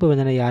 இதில் சிறப்பு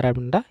விருந்தினர் யார்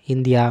அப்படின்னா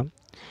இந்தியா.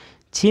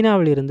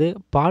 சீனாவிலிருந்து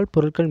பால்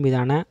பொருட்கள்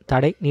மீதான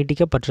தடை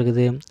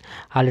நீட்டிக்கப்பட்டிருக்குது.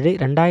 ஆல்ரெடி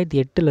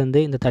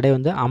 2008 இந்த தடை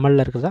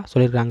அமலில் இருக்கிறதா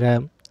சொல்லியிருக்காங்க.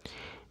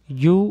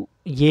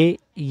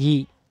 UAE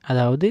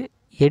அதாவது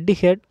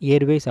எட்டிஹெட்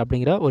ஏர்வேஸ்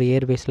அப்படிங்கிற ஒரு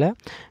ஏர்வேஸில்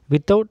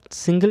வித்தவுட்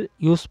சிங்கிள்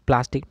யூஸ்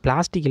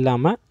பிளாஸ்டிக்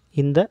இல்லாமல்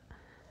இந்த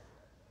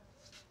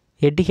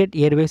எட்டிஹெட்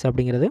ஏர்வேஸ்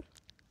அப்படிங்கிறது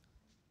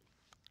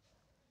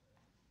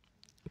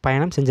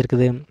பயணம்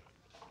செஞ்சுருக்குது.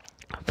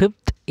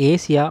 5th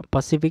Asia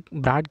Pacific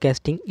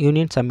broadcasting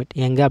union submit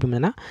எங்கே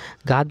அப்படின்னா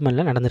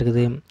காத்மண்டில்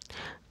நடந்திருக்குது.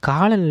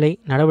 காலநிலை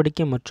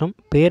நடவடிக்கை மற்றும்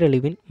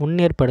பேரழிவின்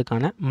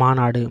முன்னேற்பாடுக்கான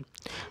மாநாடு.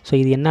 ஸோ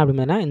இது என்ன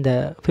அப்படின்னா இந்த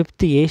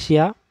 5th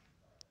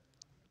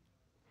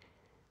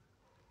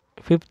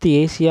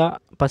Asia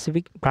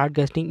Pacific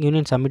broadcasting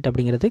union submit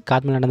அப்படிங்கிறது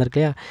காத்மண்டில் நடந்திருக்கு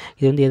இல்லையா.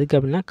 இது எதுக்கு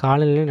அப்படின்னா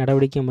காலநிலை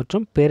நடவடிக்கை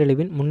மற்றும்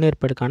பேரழிவின்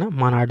முன்னேற்பாடுக்கான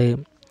மாநாடு.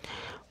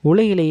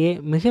 உலகிலேயே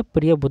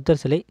மிகப்பெரிய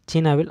புத்தர் சிலை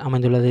சீனாவில்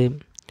அமைந்துள்ளது.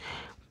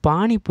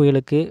 பானி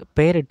புயலுக்கு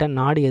பெயரிட்ட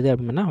நாடு எது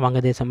அப்படின்னா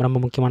வங்கதேசம். ரொம்ப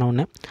முக்கியமான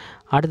ஒன்று.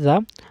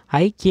 அடுத்ததாக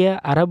ஐக்கிய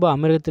அரபு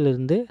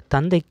அமீரகத்திலிருந்து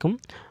தந்தைக்கும்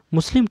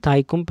முஸ்லீம்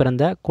தாய்க்கும்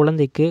பிறந்த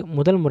குழந்தைக்கு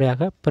முதல்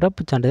முறையாக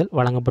பிறப்புச் சான்றிதழ்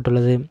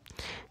வழங்கப்பட்டுள்ளது.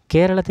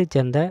 கேரளத்தைச்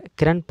சேர்ந்த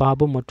கிரண்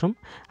பாபு மற்றும்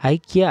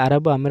ஐக்கிய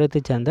அரபு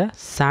அமீரகத்தைச் சேர்ந்த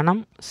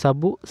சனம்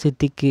சபு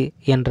சித்திக்கு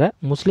என்ற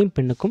முஸ்லீம்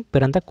பெண்ணுக்கும்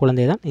பிறந்த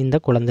குழந்தை தான் இந்த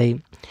குழந்தை.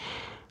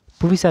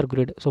 புவிசார்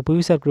குறியீடு. ஸோ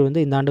புவிசார்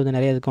குறியீடு இந்த ஆண்டு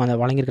நிறைய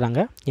இதுக்கும்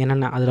வழங்கியிருக்கிறாங்க.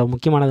 என்னென்ன அதில்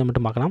முக்கியமானதை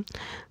மட்டும் பார்க்கலாம்.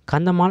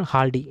 கந்தமால்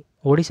ஹால்டி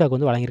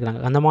ஒடிசாவுக்கு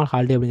வழங்கியிருக்கிறாங்க. கந்தமால்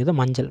ஹால்டி அப்படிங்கிறது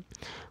மஞ்சள்.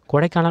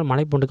 கொடைக்கானல்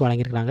மலைப்பூண்டுக்கு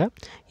வழங்கியிருக்கிறாங்க.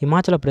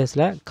 இமாச்சல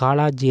பிரதேசில்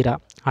காலா ஜீரா.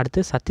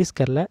 அடுத்து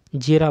சத்தீஸ்கரில்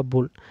ஜீரா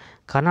பூல்.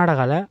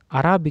 கர்நாடகாவில்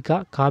அராபிகா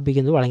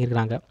காபிக்கு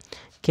வழங்கியிருக்கிறாங்க.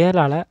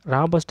 கேரளாவில்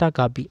ராபஸ்டா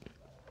காபி.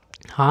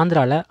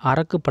 ஆந்திராவில்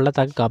அரக்கு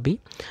பள்ளத்தாக்கு காபி.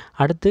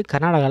 அடுத்து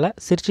கர்நாடகாவில்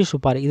சிர்ச்சி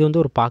சுப்பாரி. இது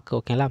ஒரு பாக்கு.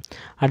 ஓகேங்களா.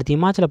 அடுத்து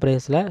இமாச்சல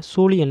பிரதேசில்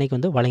சூழி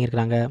எண்ணெய்க்கு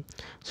வழங்கியிருக்கிறாங்க.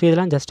 ஸோ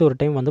இதெல்லாம் ஜஸ்ட் ஒரு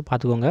டைம்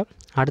பார்த்துக்கோங்க.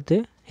 அடுத்து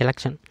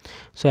எலெக்ஷன்.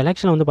 ஸோ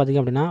எலெக்ஷன் பார்த்திங்க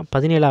அப்படின்னா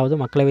 17வது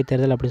மக்களவைத்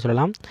தேர்தல் அப்படின்னு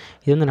சொல்லலாம்.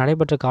 இது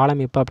நடைபெற்ற காலம்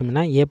எப்போ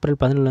அப்படின்னா ஏப்ரல்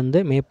 11லேருந்து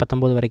மே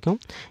 19 வரைக்கும்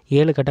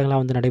 7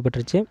 கட்டங்களாக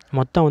நடைபெற்றுச்சு.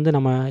 மொத்தம்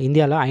நம்ம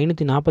இந்தியாவில்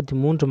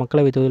 543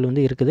 மக்களவைத்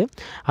தொகுதிகள் இருக்குது.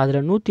 அதில்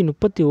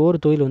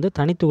 131 தொகுதியில்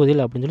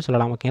தனித்தொகுதிகள் அப்படின்னு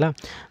சொல்லலாம். ஓகேங்களா.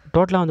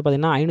 டோட்டலாக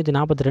பார்த்திங்கன்னா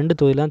 542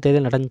 தொகுதியில் தான்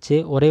தேர்தல் நடந்துச்சு.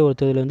 ஒரே ஒரு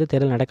தொகுதியில்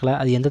தேர்தல் நடக்கலை.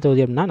 அது எந்த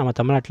தொகுதி அப்படின்னா நம்ம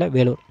தமிழ்நாட்டில்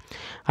வேலூர்.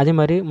 அதே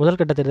மாதிரி முதல்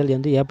கட்ட தேர்தல்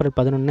ஏப்ரல்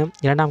 11,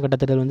 2ஆம் கட்ட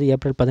தேர்தல்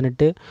ஏப்ரல்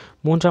 18,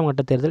 3ஆம்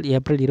கட்ட தேர்தல்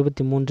ஏப்ரல்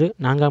 23,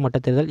 4ஆம் கட்ட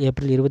தேர்தல்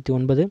ஏப்ரல்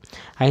 29,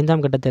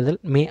 5ஆம் கட்ட தேர்தல்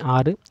மே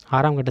 6,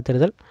 6ஆம் கட்ட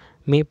தேர்தல்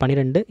மே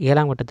 12,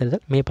 7ஆம் கட்ட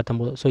தேர்தல் மே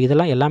 19. ஸோ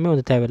இதெல்லாம் எல்லாமே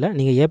தேவையில்லை.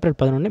 நீங்கள் ஏப்ரல்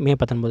 11, மே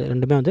 19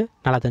 ரெண்டுமே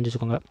நல்லா தெரிஞ்சு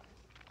வச்சுக்கோங்க.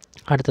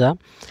 அடுத்ததாக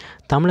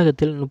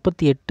தமிழகத்தில்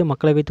 38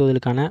 மக்களவைத்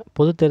தொகுதிகளுக்கான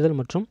பொதுத் தேர்தல்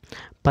மற்றும்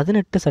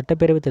 18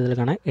 சட்டப்பேரவைத்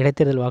தேர்தலுக்கான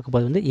இடைத்தேர்தல்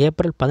வாக்குப்பதிவு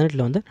ஏப்ரல்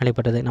 18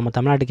 நடைபெற்றது. நம்ம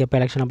தமிழ்நாட்டுக்கு எப்போ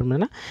எலெக்ஷன்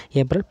அப்படின்னா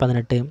ஏப்ரல்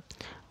 18.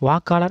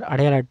 வாக்காளர்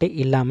அடையாள அட்டை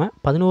இல்லாமல்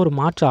 11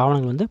 மாற்று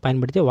ஆவணங்கள்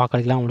பயன்படுத்தி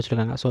வாக்களிக்கலாம் அப்படின்னு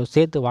சொல்லியிருக்காங்க. ஸோ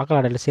சேர்த்து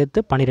வாக்காளர் அட்டையில்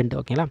சேர்த்து 12.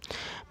 ஓகேங்களா.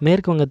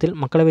 மேற்கு வங்கத்தில்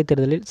மக்களவைத்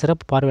தேர்தலில்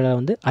சிறப்பு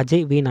பார்வையாளர்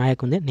அஜய் வி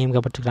நாயக்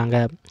நியமிக்கப்பட்டிருக்காங்க.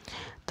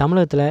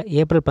 தமிழகத்தில்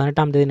ஏப்ரல்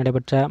 18ஆம் தேதி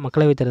நடைபெற்ற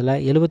மக்களவைத்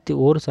தேர்தலில்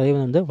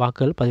 71%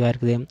 வாக்குகள்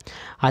பதிவாயிருக்குது.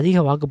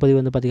 அதிக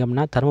வாக்குப்பதிவு பார்த்திங்க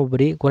அப்படின்னா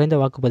தருமபுரி, குறைந்த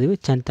வாக்குப்பதிவு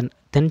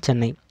தென்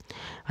சென்னை.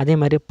 அதே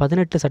மாதிரி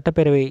 18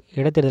 சட்டப்பேரவை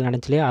இடைத்தேர்தல்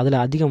நடந்துச்சுலையா, அதில்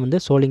அதிகம்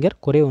சோளிங்கர்,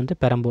 குறைவு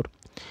பெரம்பூர்.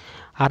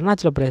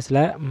 அருணாச்சல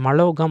பிரதேசில்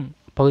மலோகம்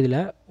பகுதியில்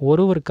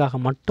ஒருவருக்காக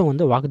மட்டும்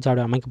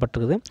வாக்குச்சாவடி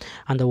அமைக்கப்பட்டிருக்குது.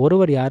 அந்த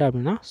ஒருவர் யார்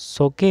அப்படின்னா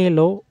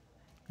சொகேலோ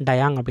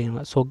டயாங்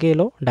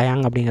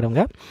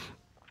அப்படிங்கிறவங்க.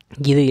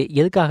 இது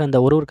எதுக்காக இந்த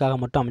ஒருவருக்காக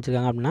மட்டும்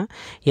அமைச்சிருக்காங்க அப்படின்னா,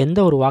 எந்த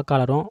ஒரு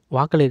வாக்காளரும்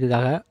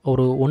வாக்களிக்கிறதுக்காக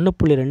ஒரு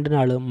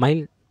 1.24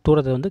 மைல்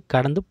தூரத்தை வந்து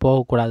கடந்து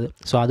போகக்கூடாது.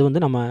 ஸோ அது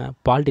வந்து நம்ம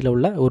பாலிட்டியில்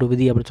உள்ள ஒரு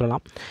விதி அப்படின்னு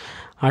சொல்லலாம்.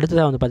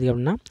 அடுத்ததாக வந்து பார்த்திங்க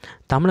அப்படின்னா,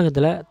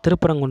 தமிழகத்தில்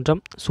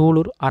திருப்பரங்குன்றம்,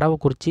 சூலூர்,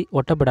 அரவக்குறிச்சி,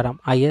 ஒட்டப்பிடாரம்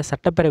ஆகிய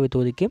சட்டப்பேரவை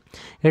தொகுதிக்கு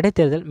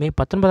இடைத்தேர்தல் மே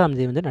 19ஆம்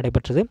தேதி வந்து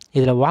நடைபெற்றது.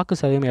 இதில் வாக்கு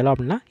சதவீதம் எவ்வளோ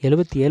அப்படின்னா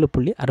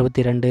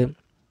 77.62.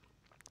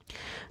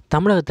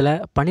 தமிழகத்தில்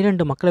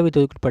 12 மக்களவைத்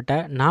தொகுதிக்குட்பட்ட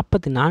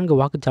 44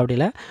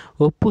 வாக்குச்சாவடியில்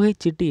ஒப்புகை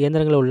சீட்டு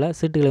இயந்திரங்களில் உள்ள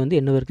சீட்டுகளை வந்து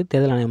எண்ணுவதற்கு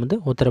தேர்தல் ஆணையம் வந்து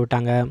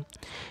உத்தரவிட்டாங்க.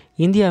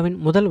 இந்தியாவின்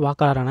முதல்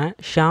வாக்காளரான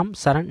ஷாம்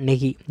சரண்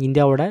நெகி,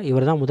 இந்தியாவோட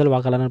இவர் தான் முதல்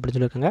வாக்காளர் அப்படின்னு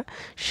சொல்லியிருக்காங்க.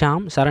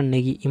 ஷாம் சரண்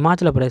நெகி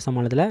இமாச்சல பிரதேச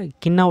மாநிலத்தில்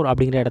கின்னௌர்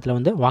அப்படிங்கிற இடத்துல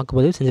வந்து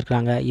வாக்குப்பதிவு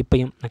செஞ்சுருக்காங்க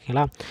இப்பயும்.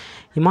 ஓகேங்களா.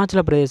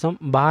 இமாச்சல பிரதேசம்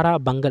பாரா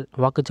பங்கல்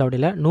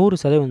வாக்குச்சாவடியில்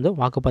 100% வந்து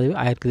வாக்குப்பதிவு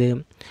ஆயிருக்குது.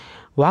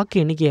 வாக்கு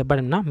எண்ணிக்கை எப்போ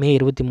அப்படின்னா மே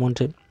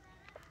 23.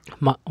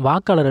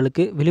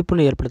 வாக்காளர்களுக்கு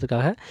விழிப்புணர்வு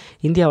ஏற்படுறதுக்காக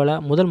இந்தியாவில்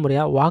முதல்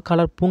முறையாக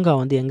வாக்காளர் பூங்கா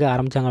வந்து எங்கே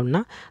ஆரம்பித்தாங்க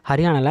அப்படின்னா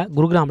ஹரியானாவில்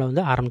குருகிராமில்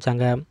வந்து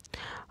ஆரம்பித்தாங்க.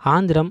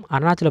 ஆந்திரம்,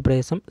 அருணாச்சல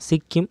பிரதேசம்,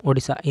 சிக்கிம்,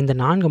 ஒடிசா இந்த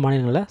 4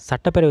 மாநிலங்களில்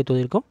சட்டப்பேரவை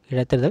தொகுதிக்கும்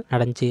இடைத்தேர்தல்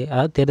நடந்துச்சு,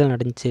 அதாவது தேர்தல்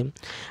நடந்துச்சு.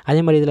 அதே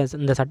மாதிரி இதில்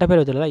இந்த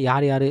சட்டப்பேரவை தொகுதியில்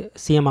யார் யார்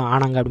சிஎம்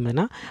ஆனாங்க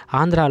அப்படின்னா,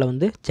 ஆந்திராவில்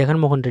வந்து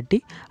ஜெகன்மோகன் ரெட்டி,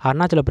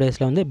 அருணாச்சல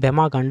பிரதேசில் வந்து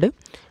பெமா காண்டு,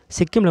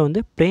 சிக்கிமில்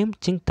வந்து பிரேம்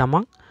சிங்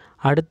தமாங்,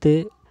 அடுத்து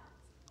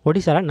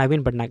ஒடிசாவில்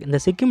நவீன் பட்நாயக். இந்த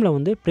சிக்கிமில்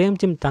வந்து பிரேம்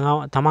சிங்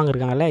தமாங்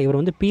இருக்காங்கல்ல, இவர்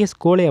வந்து PS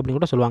கோலே அப்படின்னு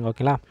கூட சொல்லுவாங்க.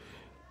 ஓகேங்களா.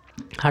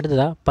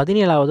 அடுத்ததாக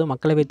 17ஆவது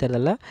மக்களவைத்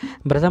தேர்தலில்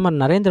பிரதமர்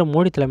நரேந்திர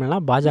மோடி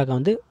தலைமையிலாம் பாஜக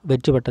வந்து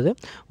வெற்றி பெற்றது.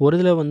 ஒரு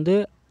இதில் வந்து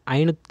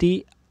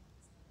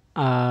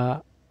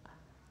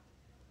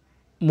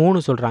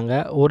 503 சொல்கிறாங்க,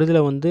 ஒரு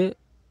இதில் வந்து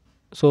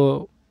ஸோ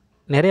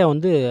நிறையா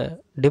வந்து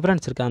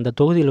டிஃப்ரென்ஸ் இருக்குது, அந்த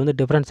தொகுதியில் வந்து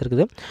டிஃப்ரென்ஸ்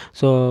இருக்குது.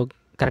 ஸோ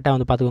கரெக்டாக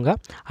வந்து பார்த்துக்கோங்க.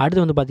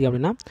 அடுத்து வந்து பார்த்திங்க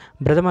அப்படின்னா,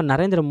 பிரதமர்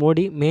நரேந்திர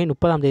மோடி மே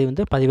 30ஆம் தேதி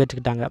வந்து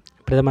பதவியேற்றுக்கிட்டாங்க.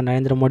 பிரதமர்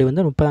நரேந்திர மோடி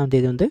வந்து 30ஆம்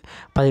தேதி வந்து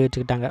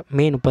பதவியேற்றுக்கிட்டாங்க,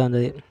 மே 30ஆம்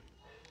தேதி.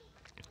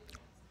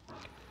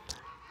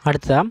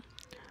 அடுத்ததாக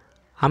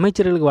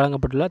அமைச்சர்களுக்கு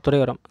வழங்கப்பட்டுள்ள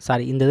துறைவரம்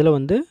இந்த இதில்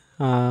வந்து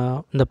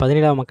இந்த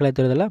 17ஆவது மக்களவைத்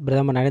தேர்தலில்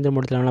பிரதமர் நரேந்திர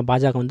மோடி தலைமையிலான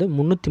பாஜக வந்து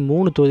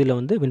 303 தொகுதியில்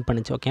வந்து வின்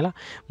பண்ணிச்சு. ஓகேங்களா.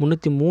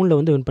 303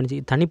 வந்து வின் பண்ணிச்சு,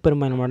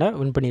 தனிப்பெரும்பான்மையோட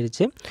வின்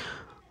பண்ணிருச்சு.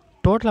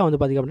 டோட்டலாக வந்து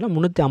பார்த்திங்க அப்படின்னா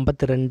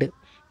 352.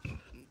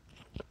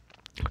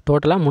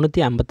 டோட்டலாக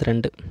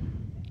 352.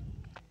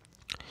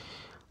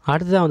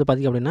 அடுத்ததாக வந்து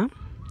பார்த்திங்க அப்படின்னா,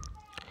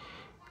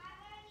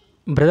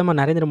 பிரதமர்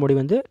நரேந்திர மோடி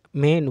வந்து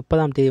மே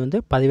 30ஆம் தேதி வந்து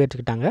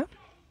பதவியேற்றுக்கிட்டாங்க.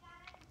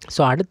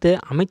 ஸோ அடுத்து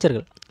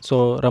அமைச்சர்கள். ஸோ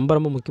ரொம்ப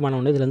ரொம்ப முக்கியமான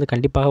ஒன்று, இதில் வந்து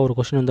கண்டிப்பாக ஒரு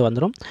கொஸ்டின் வந்து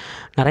வந்துடும்.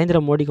 நரேந்திர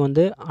மோடிக்கு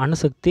வந்து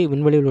அணுசக்தி,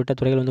 விண்வெளி உள்ளிட்ட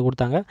துறைகள் வந்து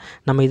கொடுத்தாங்க.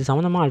 நம்ம இது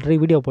சம்மந்தமாக ஆல்ரெடி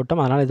வீடியோ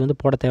போட்டோம், அதனால் இது வந்து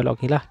போட தேவையில்லை.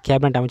 ஓகேங்களா.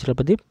 கேபினட் அமைச்சர்களை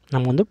பற்றி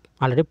நம்ம வந்து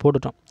ஆல்ரெடி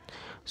போட்டுட்டோம்.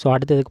 ஸோ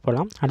அடுத்து இதுக்கு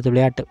போகலாம். அடுத்து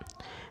விளையாட்டு.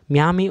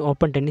 மியாமி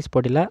ஓப்பன் டென்னிஸ்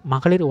போட்டியில்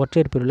மகளிர்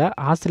ஒற்றையர் பிரிவில்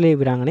ஆஸ்திரேலிய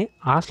வீராங்கனை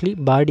ஆஷ்லி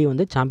பார்டி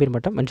வந்து சாம்பியன்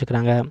பட்டம்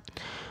வென்றுக்கிறாங்க.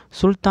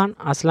 சுல்தான்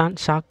அஸ்லான்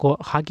ஷா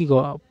ஹாக்கி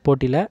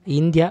போட்டியில்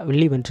இந்தியா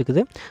வெள்ளி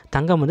வென்றிருக்குது,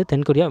 தங்கம் வந்து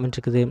தென்கொரியா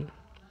வென்றிருக்குது.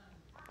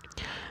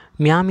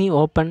 மியாமி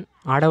ஓப்பன்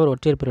ஆடவர்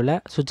ஒற்றையர்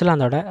பிரிவில்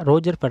சுவிட்சர்லாந்தோட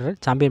ரோஜர் ஃபெடரர்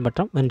சாம்பியன்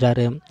பட்டம்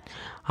வென்றார்.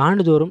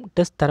 ஆண்டுதோறும்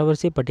டெஸ்ட்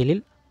தரவரிசை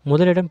பட்டியலில்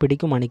முதலிடம்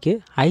பிடிக்கும் அணிக்கு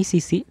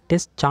ICC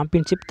டெஸ்ட்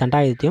சாம்பியன்ஷிப்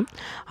தண்டாயுதத்தையும்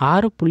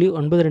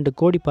 6.92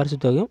 கோடி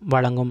பரிசுத் தொகையும்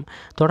வழங்கும்.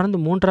 தொடர்ந்து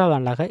 3வது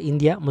ஆண்டாக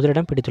இந்தியா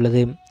முதலிடம்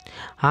பிடித்துள்ளது.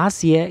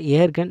 ஆசிய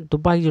ஏர்கன்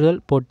துப்பாக்கி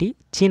சுடுதல் போட்டி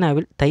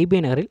சீனாவில் தைபே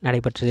நகரில்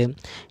நடைபெற்றது.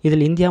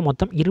 இதில் இந்தியா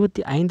மொத்தம்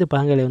 25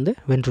 பதக்கங்களை வந்து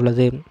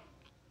வென்றுள்ளது.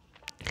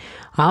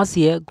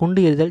 ஆசிய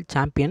குண்டு எறிதல்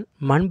சாம்பியன்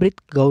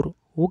மன்பிரீத் கவுர்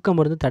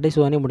ஊக்கமருந்து தடை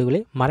சோதனை முடிவுகளை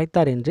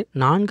மறைத்தார் என்று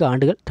 4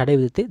 ஆண்டுகள் தடை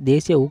விதித்து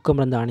தேசிய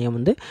ஊக்கமருந்து ஆணையம்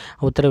வந்து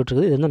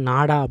உத்தரவிட்டிருக்குது. இது வந்து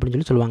நாடா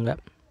அப்படின்னு சொல்லுவாங்க.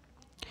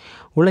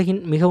 உலகின்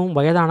மிகவும்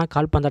வயதான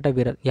கால்பந்தாட்ட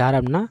வீரர் யார்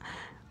அப்படின்னா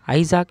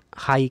ஐசாக்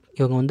ஹாயிக்.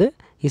 இவங்க வந்து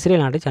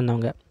இஸ்ரேல் நாட்டை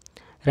சேர்ந்தவங்க.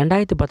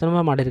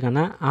 2019ஆம்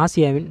ஆண்டிற்கான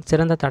ஆசியாவின்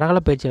சிறந்த தடகள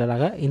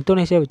பயிற்சியாளராக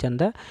இந்தோனேஷியாவை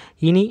சேர்ந்த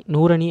இனி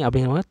நூரணி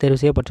அப்படிங்கிறவங்க தேர்வு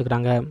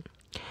செய்யப்பட்டிருக்கிறாங்க.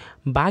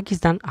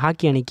 பாகிஸ்தான்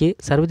ஹாக்கி அணிக்கு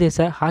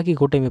சர்வதேச ஹாக்கி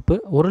கூட்டமைப்பு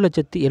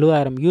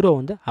 1,70,000 யூரோ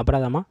வந்து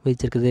அபராதமாக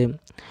விதிச்சிருக்குது.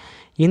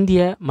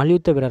 இந்திய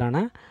மல்யுத்த வீரரான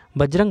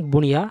பஜ்ரங்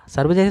பூனியா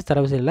சர்வதேச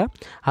தரவரிசையில்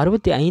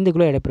 65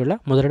 கிலோ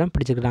எடைப்பிரிவில் முதலிடம்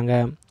பிடிச்சிருக்கிறாங்க.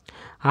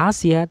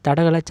 ஆசிய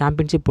தடகள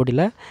சாம்பியன்ஷிப்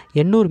போட்டியில்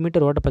 800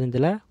 மீட்டர்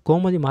ஓட்டப்பந்தயத்தில்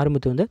கோமதி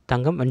மாரிமுத்து வந்து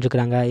தங்கம்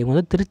வென்றிருக்கிறாங்க. இவங்க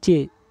வந்து திருச்சி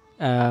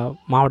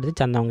மாவட்டத்தை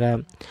சேர்ந்தவங்க.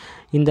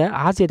 இந்த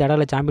ஆசிய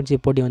தடகள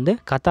சாம்பியன்ஷிப் போட்டி வந்து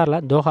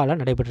கத்தாரில்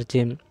தோஹாவில்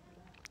நடைபெற்றுச்சு.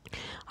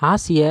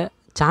 ஆசிய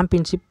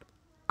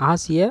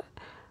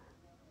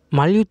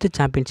மல்யுத்த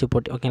சாம்பியன்ஷிப்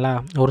போட்டி. ஓகேங்களா.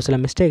 ஒரு சில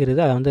மிஸ்டேக்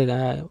இருக்குது, அதை வந்து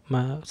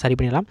சரி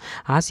பண்ணிடலாம்.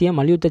 ஆசிய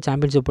மல்யுத்த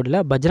சாம்பியன்ஷிப்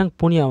போட்டியில் பஜ்ரங்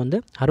பூனியா வந்து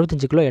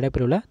 65 கிலோ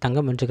எடைப்பிரிவில்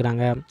தங்கம்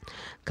வென்றுக்கிறாங்க.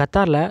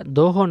 கத்தாரில்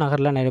தோஹோ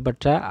நகரில்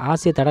நடைபெற்ற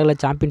ஆசிய தடகள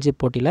சாம்பியன்ஷிப்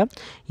போட்டியில்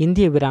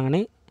இந்திய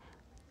வீராங்கனை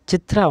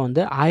சித்ரா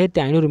வந்து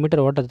 1500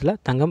 மீட்டர் ஓட்டத்தில்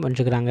தங்கம்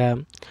வென்றுக்கிறாங்க.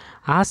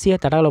 ஆசிய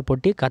தடகள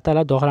போட்டி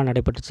கத்தாரில் தோஹாவில்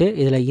நடைபெற்றுச்சு.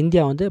 இதில்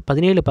இந்தியா வந்து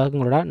 17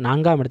 பதக்கங்களோட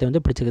 4ஆம் இடத்தை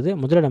வந்து பிடிச்சிருக்குது.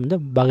 முதலிடம் வந்து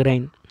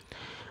பஹ்ரைன்.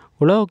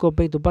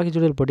 உலகக்கோப்பை துப்பாக்கி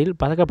சுடுதல் போட்டியில்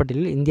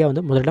பதக்கப்பட்டியலில் இந்தியா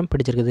வந்து முதலிடம்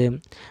பிடிச்சிருக்குது.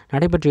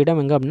 நடைபெற்ற இடம்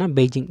எங்கே அப்படின்னா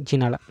பெய்ஜிங்,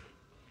 சீனாவில்.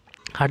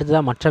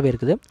 அடுத்ததாக மற்றவை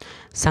இருக்குது.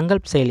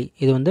 சங்கல்ப் செயலி.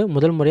 இது வந்து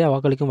முதல் முறையாக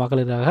வாக்களிக்கும்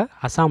வாக்காளர்களாக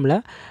அசாமில்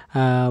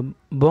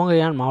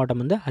போங்கயான்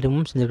மாவட்டம் வந்து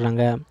அறிமுகம்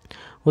செஞ்சுருக்கிறாங்க.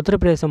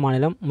 உத்தரப்பிரதேச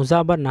மாநிலம்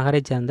முசாபர்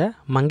நகரைச் சேர்ந்த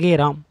மங்கே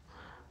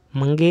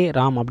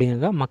ராம்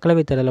அப்படிங்கிற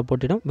மக்களவைத் தேர்தலில்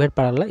போட்டியிடும்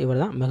வேட்பாளர்கள்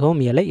இவர் தான் மிகவும்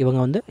ஏழை. இவங்க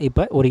வந்து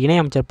இப்போ ஒரு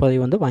இணையமைச்சர் பதவி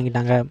வந்து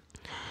வாங்கிட்டாங்க.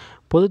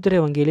 பொதுத்துறை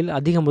வங்கிகளில்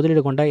அதிக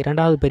முதலீடு கொண்ட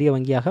 2வது பெரிய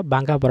வங்கியாக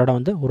பேங்க் ஆஃப் பரோடா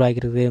வந்து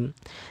உருவாகிறது.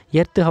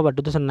 எர்த் ஹவர்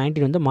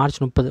 2019 வந்து மார்ச்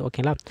 30.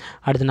 ஓகேங்களா.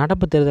 அடுத்த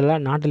நடப்பு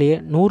தேர்தலில் நாட்டிலேயே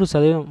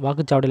 100%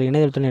 வாக்குச்சாவடியில்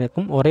இணையதளத்துடன்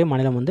இருக்கும் ஒரே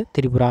மாநிலம் வந்து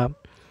திரிபுரா.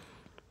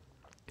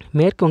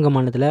 மேற்கு வங்க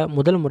மாநிலத்தில்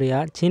முதல்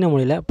முறையாக சீன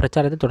மொழியில்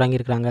பிரச்சாரத்தை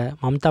தொடங்கியிருக்கிறாங்க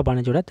மம்தா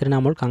பானர்ஜியோட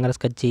திரிணாமுல்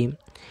காங்கிரஸ் கட்சி.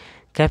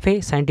 கஃபே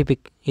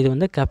சயின்டிஃபிக், இது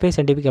வந்து கஃபே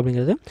சயின்டிஃபிக்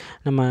அப்படிங்கிறது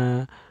நம்ம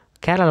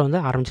கேரளாவில்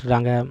வந்து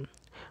ஆரம்பிச்சிருக்காங்க.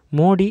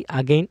 Modi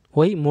again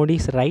Y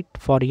Modi's right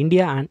for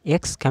India and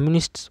X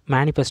communist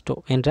manifesto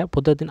என்ற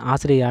புத்தகத்தின்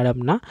ஆசிரியர் யார்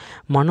அப்படின்னா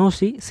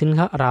மனோஜி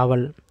சின்ஹா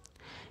ராவல்.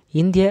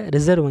 இந்திய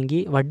ரிசர்வ் வங்கி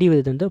வட்டி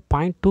விகிதத்தை வந்து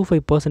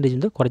 0.25%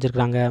 வந்து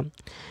குறைச்சிருக்கிறாங்க.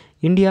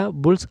 இந்தியா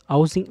புல்ஸ்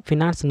ஹவுசிங்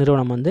ஃபினான்ஸ்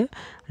நிறுவனம் வந்து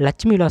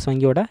லட்சுமி விலாஸ்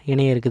வங்கியோட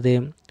இணைய இருக்குது.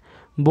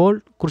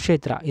 போல்ட்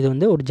குருஷேத்ரா, இது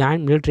வந்து ஒரு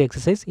ஜாயின்ட் மிலிட்ரி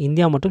எக்ஸசைஸ்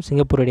இந்தியா மற்றும்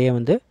சிங்கப்பூர் இடையே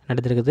வந்து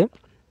நடந்திருக்குது.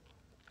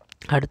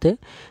 அடுத்து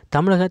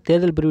தமிழக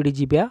தேர்தல் பிரிவு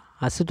டிஜிபியாக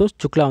அசுதோஷ்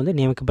சுக்லா வந்து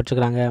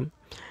நியமிக்கப்பட்டிருக்கிறாங்க.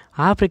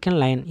 ஆப்ரிக்கன்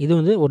லயன், இது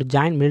வந்து ஒரு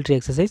ஜாயின்ட் மிலிட்ரி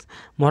எக்ஸசைஸ்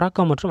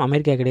மொராக்கோ மற்றும்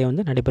அமெரிக்கா இடையே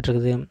வந்து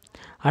நடைபெற்றிருக்குது.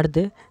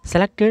 அடுத்து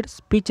selected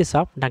speeches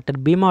of doctor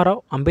Bhimrao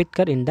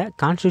Ambedkar in the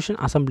constitution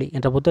assembly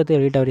என்ற புத்தகத்தை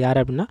வெளியிட்டவர் யார்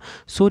அப்படின்னா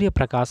சூரிய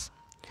பிரகாஷ்.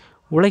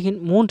 உலகின்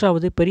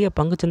 3வது பெரிய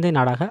பங்குச்சந்தை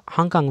நாடாக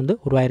ஹாங்காங் வந்து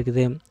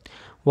உருவாயிருக்குது.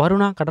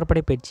 வருணா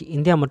கடற்படை பயிற்சி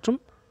இந்தியா மற்றும்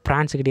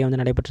பிரான்ஸுக்கு இடையே வந்து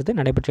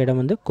நடைபெற்ற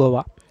இடம் வந்து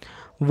Goa.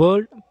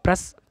 World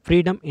press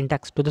freedom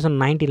index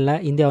 2019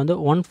 India வந்து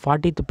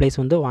 140th பிளேஸ்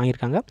வந்து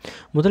வாங்கியிருக்காங்க.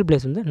 முதல்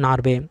பிளேஸ் வந்து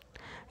நார்வே.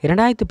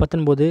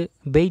 2019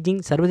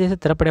 பெய்ஜிங் சர்வதேச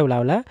திரைப்பட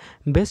விழாவில்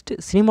பெஸ்ட்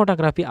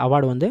சினிமோட்டோகிராஃபி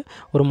அவார்டு வந்து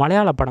ஒரு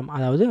மலையாள படம்,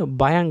 அதாவது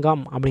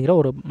பயங்காம் அப்படிங்கிற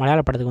ஒரு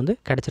மலையாள படத்துக்கு வந்து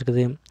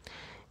கிடச்சிருக்குது.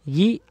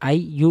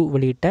 EIU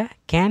வெளியிட்ட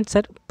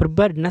கேன்சர்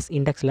ப்ரிப்பேர்ட்னஸ்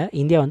இண்டெக்ஸில்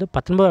இந்தியா வந்து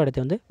 19வது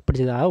இடத்தை வந்து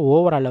பிடிச்சது. அதாவது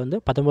ஓவராலில் வந்து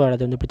 19வது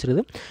இடத்தை வந்து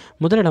பிடிச்சிருக்குது.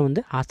 முதலிடம்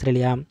வந்து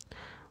ஆஸ்திரேலியா.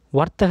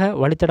 வர்த்தக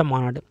வழித்தட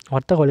மாநாடு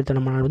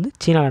வந்து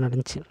சீனாவில்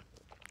நடந்துச்சு.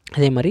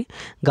 அதே மாதிரி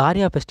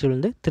காரியா ஃபெஸ்டிவல்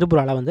வந்து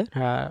திரிபுராவில் வந்து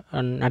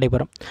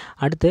நடைபெறும்.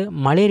 அடுத்து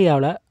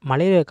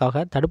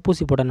மலேரியாவுக்காக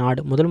தடுப்பூசி போட்ட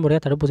நாடு, முதல்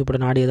முறையாக தடுப்பூசி போட்ட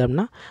நாடு எது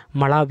அப்படின்னா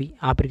மலாவி,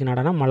 ஆப்பிரிக்க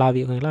நாடானா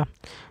மலாவி. ஓகேங்களா.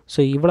 ஸோ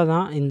இவ்வளோ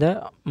தான் இந்த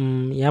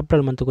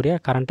ஏப்ரல் மந்த்துக்குரிய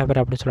கரண்ட்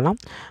அஃபேர் அப்படின்னு சொல்லலாம்.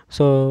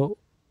 ஸோ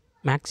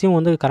மேக்ஸிமம்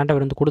வந்து கரண்ட்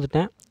அஃபேர் வந்து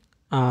கொடுத்துட்டேன்.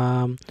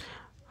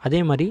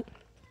 அதே மாதிரி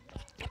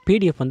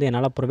பிடிஎஃப் வந்து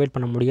என்னால் ப்ரொவைட்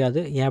பண்ண முடியாது.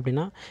 ஏன்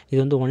அப்படின்னா இது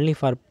வந்து ஒன்லி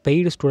ஃபார்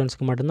பெய்டு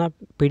ஸ்டூடெண்ட்ஸ்க்கு மட்டும்தான்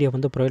பிடிஎஃப்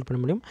வந்து ப்ரொவைட் பண்ண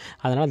முடியும்.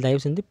 அதனால்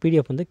தயவு செஞ்சு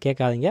பிடிஎஃப் வந்து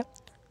கேட்காதீங்க.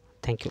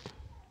 தேங்க்யூ.